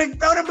banana,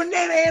 throw the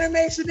banana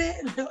animation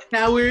in.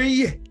 Now where are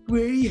you?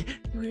 Where are you?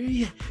 Where are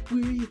you?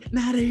 Where are you?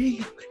 Now there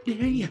you go. There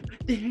you go.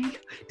 There you go.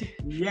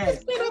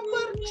 Yes. Peanut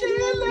butter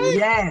jelly.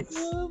 Yes.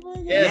 Oh my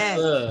God. Yes,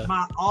 sir.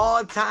 My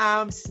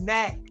all-time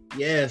snack.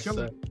 Yes, Sure.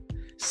 sir.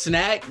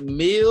 Snack,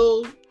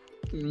 meal,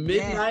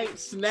 midnight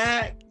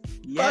snack,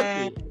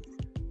 Yes.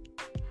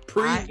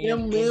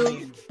 pre-M meal.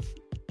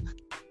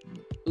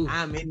 Ooh.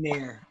 I'm in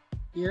there.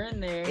 You're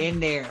in there. In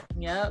there.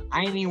 Yep.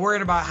 I ain't even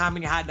worried about how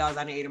many hot dogs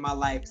I done ate in my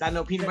life. Because I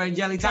know peanut butter and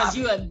jelly Because top.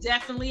 you have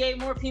definitely ate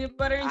more peanut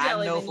butter and I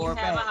jelly know than for you a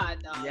have a fact.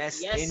 hot dog.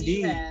 Yes, You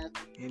indeed. have.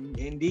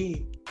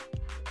 Indeed.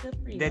 Good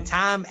for you. The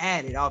time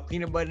added off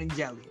peanut butter and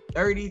jelly.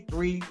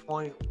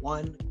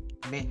 33.1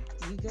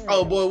 minutes. You good.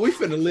 Oh boy, we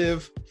finna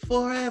live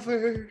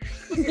forever.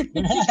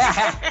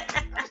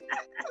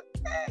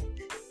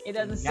 It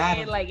doesn't Got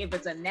say him. like if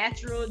it's a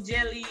natural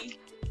jelly.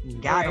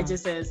 Got or him. it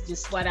just says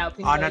just sweat out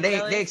peanut Oh butter no, and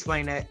jelly. they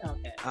explain that.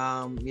 Okay.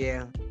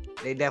 Yeah,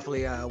 they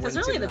definitely went Because to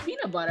really the, the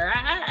peanut butter,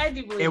 I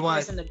do believe It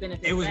was- in the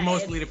benefits. it was of that.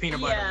 mostly the peanut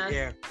butter.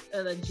 Yeah.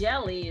 The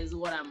jelly is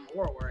what I'm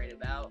more worried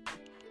about.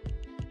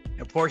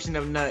 A portion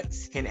of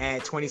nuts can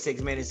add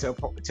 26 minutes to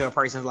a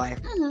person's life.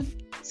 Mhm.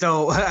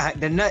 So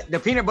the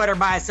peanut butter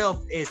by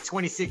itself is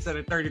 26 of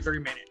the 33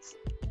 minutes.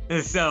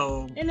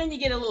 So And then you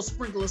get a little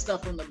sprinkle of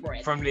stuff from the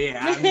bread. from there,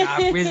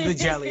 it's the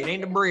jelly. It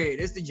ain't the bread.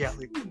 It's the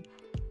jelly.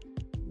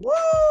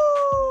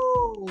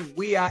 Woo!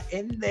 We are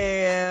in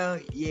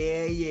there.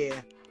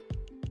 Yeah.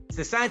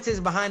 The scientists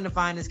behind the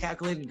findings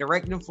calculated the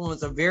direct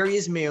influence of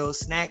various meals,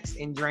 snacks,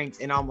 and drinks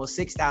in almost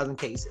 6,000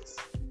 cases.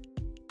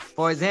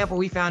 For example,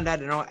 we found out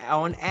that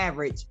on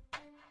average,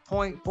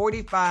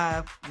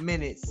 0.45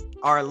 minutes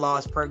are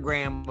lost per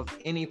gram of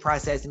any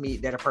processed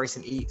meat that a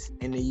person eats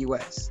in the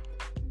U.S.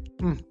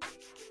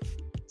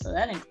 So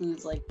that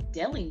includes like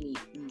deli meat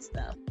and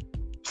stuff.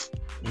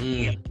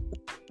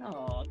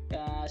 Oh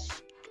gosh.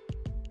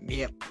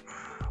 Yep.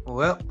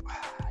 Well,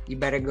 you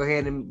better go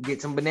ahead and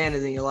get some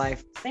bananas in your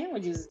life,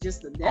 Sandwiches is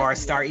just the or death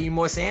start eating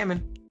more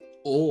salmon.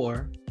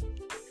 Or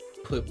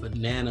put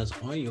bananas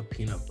on your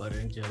peanut butter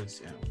and jelly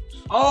sandwich.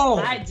 Oh,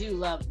 I do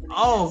love bananas.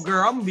 oh,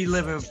 girl, I'm gonna be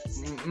living.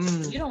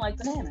 You don't like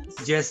bananas.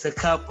 Just a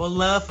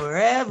couple of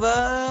forever.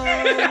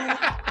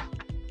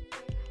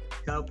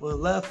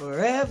 Couple of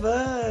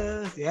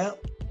forever.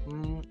 Yep.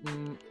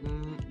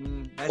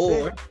 That's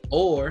it.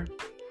 Or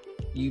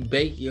you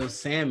bake your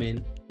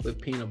salmon with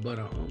peanut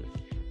butter on it.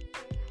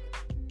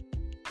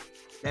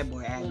 That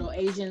boy adding. Little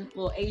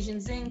Asian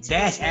zing. to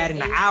That's it, adding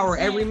an Asian hour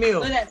zing. every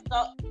meal. Look at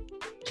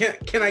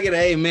that Can I get an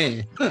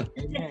amen?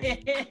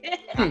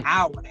 An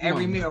hour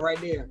every on, meal right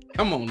there.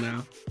 Come on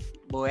now.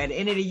 Boy, at the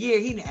end of the year,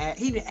 he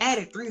done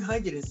added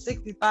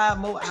 365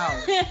 more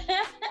hours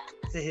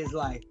to his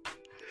life.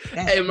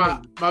 That's Hey,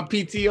 my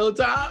PTO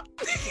top.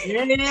 crazy.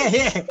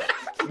 Yeah.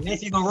 And then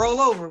she gonna roll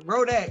over.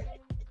 Roll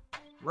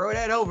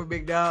that over,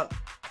 big dog.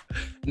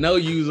 No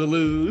use or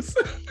lose.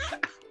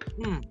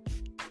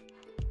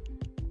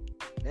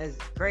 That's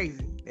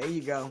crazy. There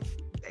you go.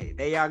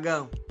 There y'all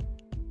go.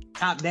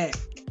 Top that.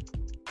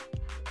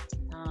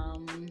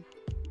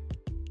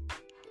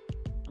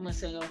 I'm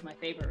just gonna go with my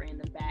favorite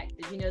random fact.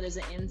 Did you know there's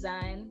an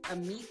enzyme, a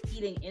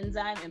meat-eating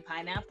enzyme in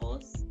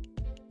pineapples?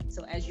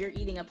 So as you're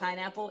eating a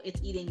pineapple,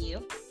 it's eating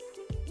you.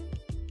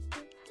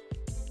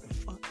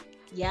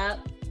 Yep.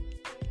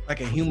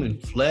 Like a human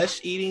flesh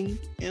eating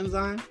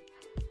enzyme?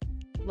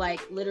 Like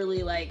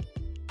literally like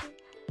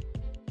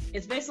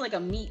it's basically like a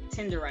meat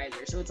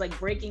tenderizer. So it's like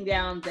breaking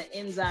down the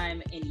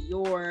enzyme in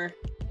your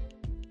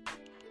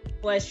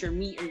flesh, your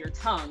meat, or your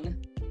tongue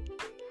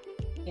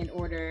in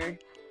order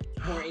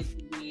for it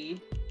to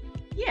be,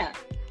 yeah.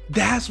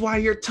 That's why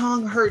your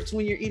tongue hurts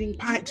when you're eating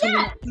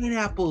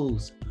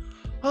pineapples.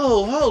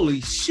 Oh,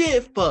 holy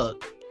shit,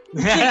 fuck.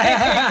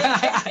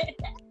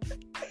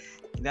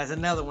 That's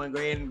another one. Go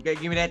ahead and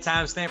give me that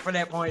timestamp for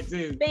that point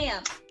too.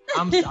 Bam.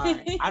 I'm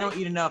sorry. I don't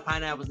eat enough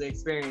pineapples to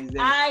experience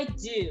that. I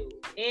do.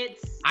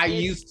 I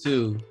used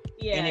to.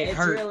 Yeah, and it it's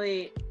hurt.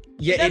 really.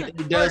 Yeah,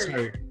 it does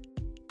hurt.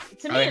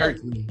 To me, it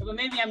hurts me. But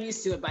maybe I'm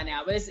used to it by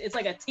now. But it's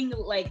like a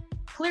tingle. Like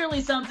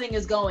clearly something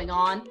is going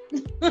on.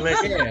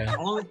 Listen, Yeah.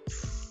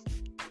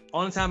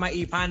 only time I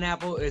eat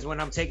pineapple is when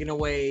I'm taking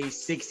away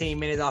 16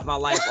 minutes off my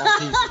life on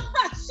pizza.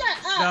 Shut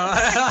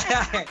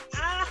up.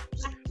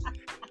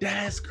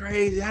 That's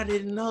crazy. I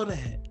didn't know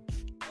that.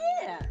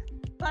 Yeah.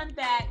 Fun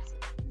fact.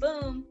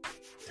 Boom.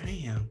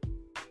 Damn.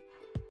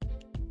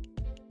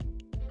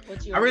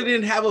 What's I really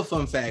didn't have a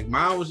fun fact.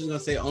 Mine was just gonna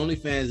say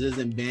OnlyFans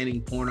isn't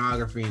banning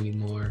pornography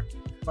anymore.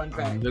 Fun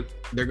fact.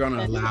 They're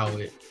gonna allow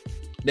it.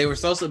 They were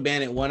supposed to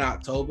ban it 1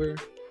 October,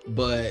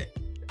 but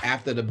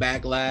after the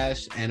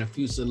backlash and a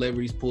few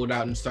celebrities pulled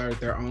out and started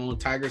their own,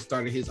 Tiger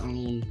started his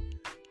own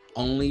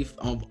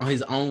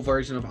his own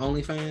version of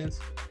OnlyFans.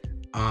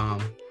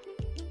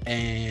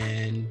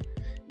 And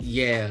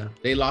yeah,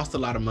 they lost a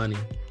lot of money.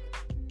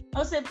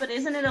 Oh, but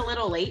isn't it a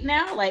little late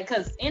now? Like,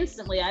 because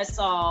instantly I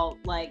saw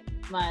like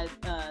my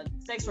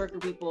sex worker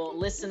people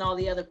listing all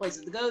the other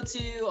places to go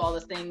to, all the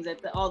things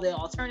all the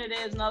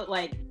alternatives, and all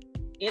like.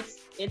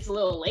 It's a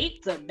little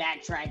late to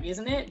backtrack,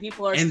 isn't it?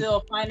 People are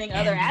still finding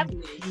other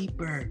avenues.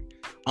 Cheaper.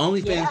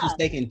 OnlyFans was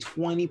taking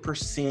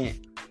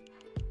 20%.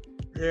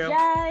 Yeah.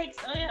 Yikes!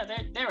 Oh yeah,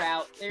 they're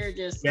out. They're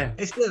just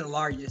It's still the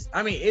largest.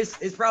 I mean,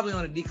 it's probably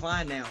on a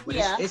decline now, but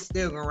it's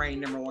still gonna reign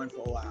number one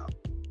for a while.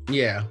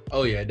 Yeah.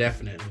 Oh yeah,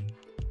 definitely.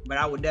 But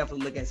I would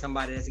definitely look at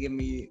somebody that's giving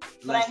me.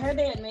 But I heard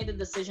they had made the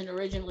decision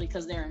originally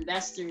because their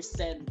investors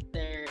said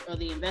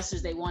the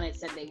investors they wanted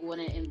said they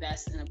wouldn't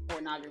invest in a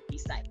pornography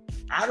site.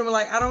 I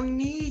don't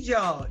need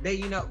y'all.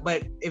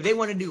 But if they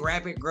want to do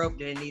rapid growth,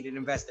 then they need an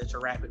investor to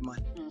rapid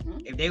money. Mm-hmm.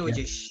 If they would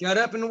just shut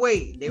up and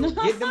wait, they would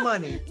get the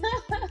money.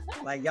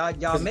 Like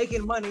y'all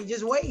making money,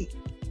 just wait.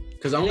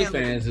 Because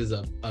OnlyFans is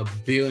a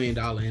 $1 billion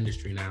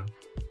industry now.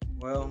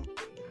 Well,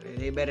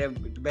 they better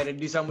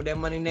do something with that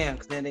money now,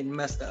 because then they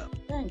messed up.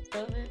 Thanks,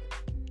 COVID.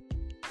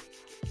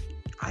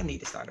 I need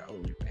to start an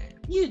OnlyFans.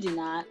 You do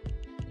not.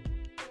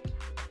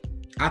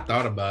 I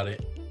thought about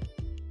it.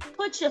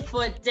 Put your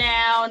foot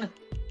down.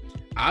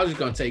 I was just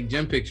gonna take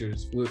gym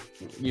pictures with,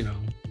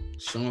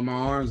 showing my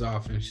arms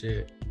off and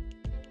shit.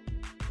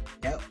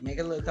 Yep, make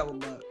a little couple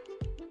bucks.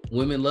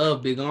 Women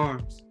love big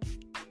arms.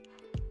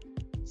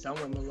 Some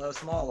women love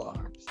small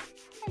arms.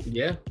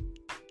 Yeah.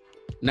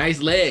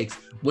 Nice legs.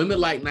 Women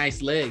like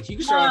nice legs. You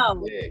can show off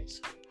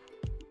legs.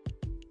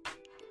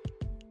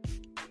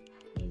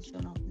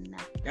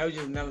 That was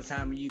just another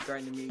time you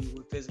threatened me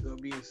with physical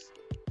abuse.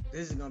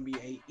 This is gonna be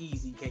an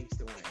easy case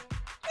to win.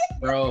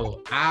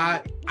 Bro,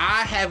 I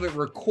haven't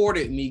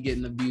recorded me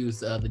getting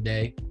abused the other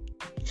day.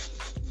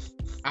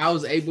 I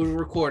was able to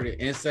record it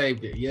and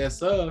saved it. Yes,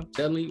 sir.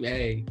 Tell me,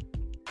 hey,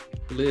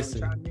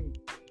 listen.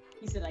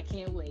 He said, I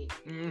can't wait.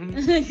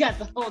 Mm-hmm. Got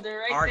the holder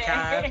right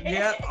archive. there.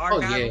 Yep,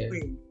 archive.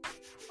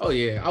 Oh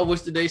yeah. I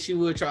wish today she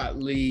would try to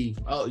leave.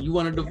 Oh, you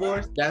want a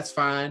divorce? That's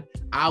fine.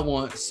 I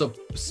want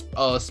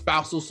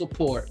spousal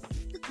support.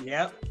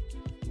 Yep.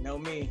 Know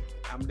me.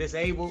 I'm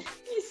disabled.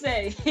 He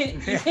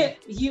said,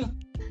 you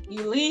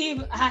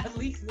leave, I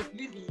leak the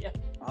video.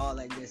 All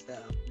that good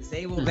stuff.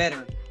 Disabled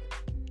veteran.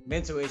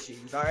 Mental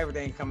issues.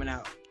 Everything coming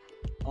out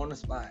on the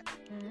spot.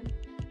 Mm-hmm.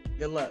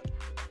 Good luck.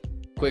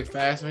 Quick,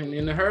 fast, and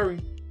in a hurry.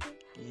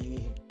 Yeah.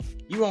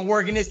 You won't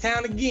work in this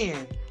town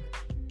again.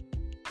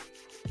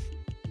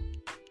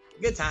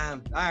 Good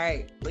time. All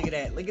right. Look at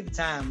that. Look at the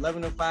time.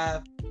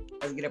 11:05.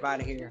 Let's get up out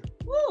of here.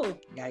 Woo.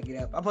 Gotta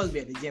get up. I'm supposed to be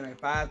at the gym at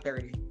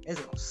 5:30.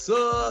 It's gonna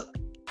suck.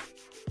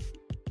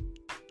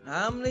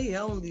 I'm the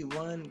only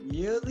one.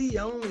 You're the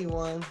only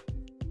one.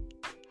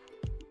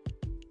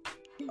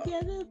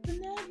 Together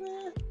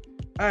forever.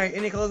 All right.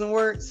 Any closing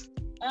words?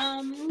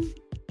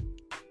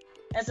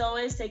 As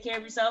always, take care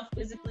of yourself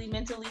physically,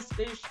 mentally,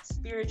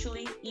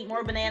 spiritually. Eat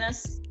more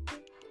bananas.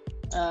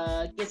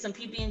 Get some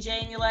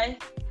PB&J in your life.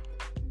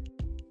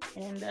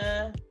 And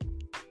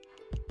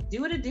do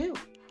what it do.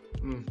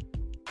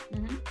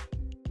 Mm-hmm.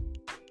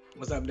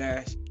 What's up,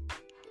 Dash?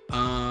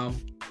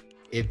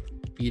 If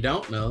you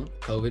don't know,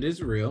 COVID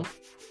is real.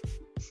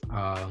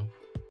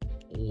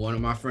 One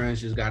of my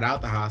friends just got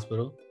out the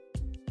hospital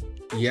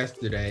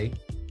yesterday,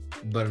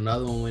 but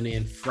another one went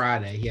in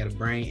Friday. He had a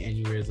brain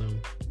aneurysm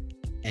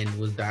and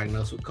was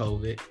diagnosed with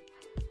COVID.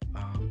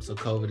 So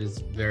COVID is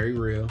very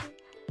real.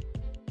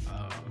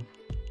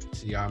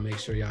 So y'all make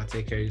sure y'all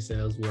take care of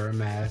yourselves, wear a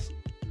mask,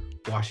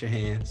 wash your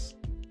hands.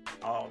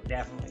 Oh,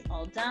 definitely.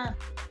 All done.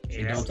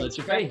 And don't touch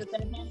your face.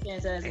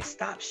 And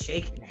stop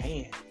shaking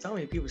hands. So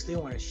many people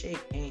still want to shake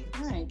hands.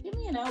 All right, give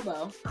me an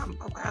elbow.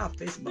 I'll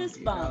fist bump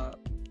you, dog.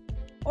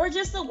 Or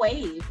just a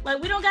wave.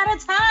 Like, we don't gotta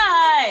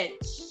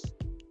touch.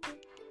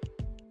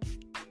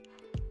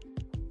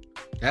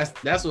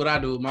 That's what I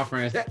do with my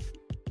friends.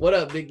 What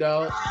up, big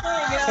dog?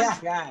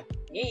 God.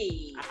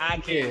 Hey. I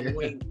can't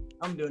wait.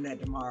 I'm doing that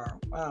tomorrow.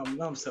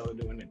 I'm so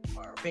doing it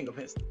tomorrow. Finger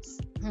pistols.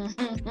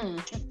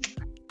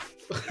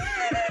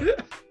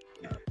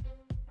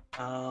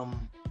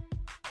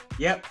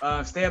 Yep.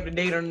 Stay up to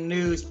date on the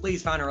news.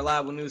 Please find a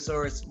reliable news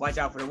source. Watch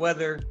out for the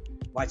weather.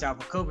 Watch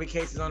out for COVID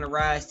cases on the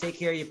rise. Take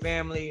care of your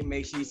family.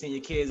 Make sure you send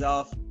your kids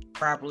off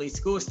properly.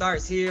 School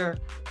starts here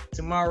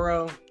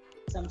tomorrow.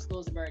 Some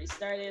schools have already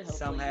started. Hopefully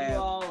Some have. You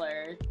all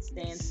are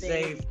staying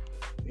safe.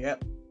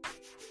 Yep.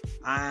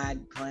 I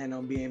plan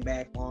on being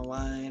back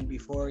online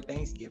before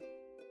Thanksgiving.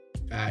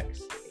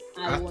 Facts.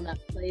 I will not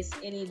place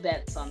any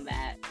bets on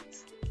that.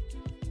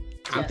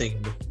 I'm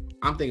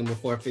thinking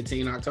before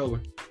 15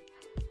 October.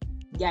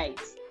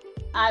 Yikes.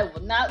 I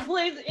will not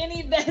place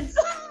any bets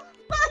on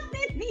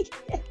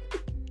anything.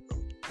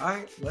 All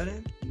right, well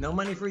then, no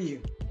money for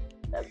you.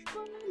 That's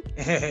fine.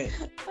 I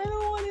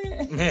don't want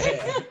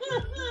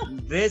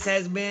it. This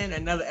has been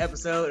another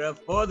episode of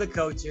For the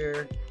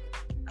Culture.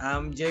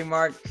 I'm J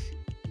Mark.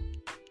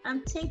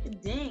 I'm Tink the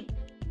Dink.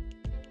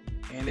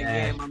 And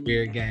again, my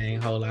Spirit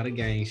gang, whole lot of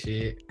gang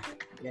shit.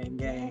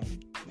 Gang.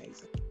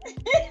 Amazing.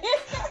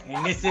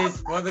 And this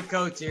is For the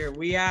Culture.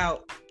 We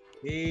out.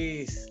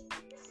 Peace.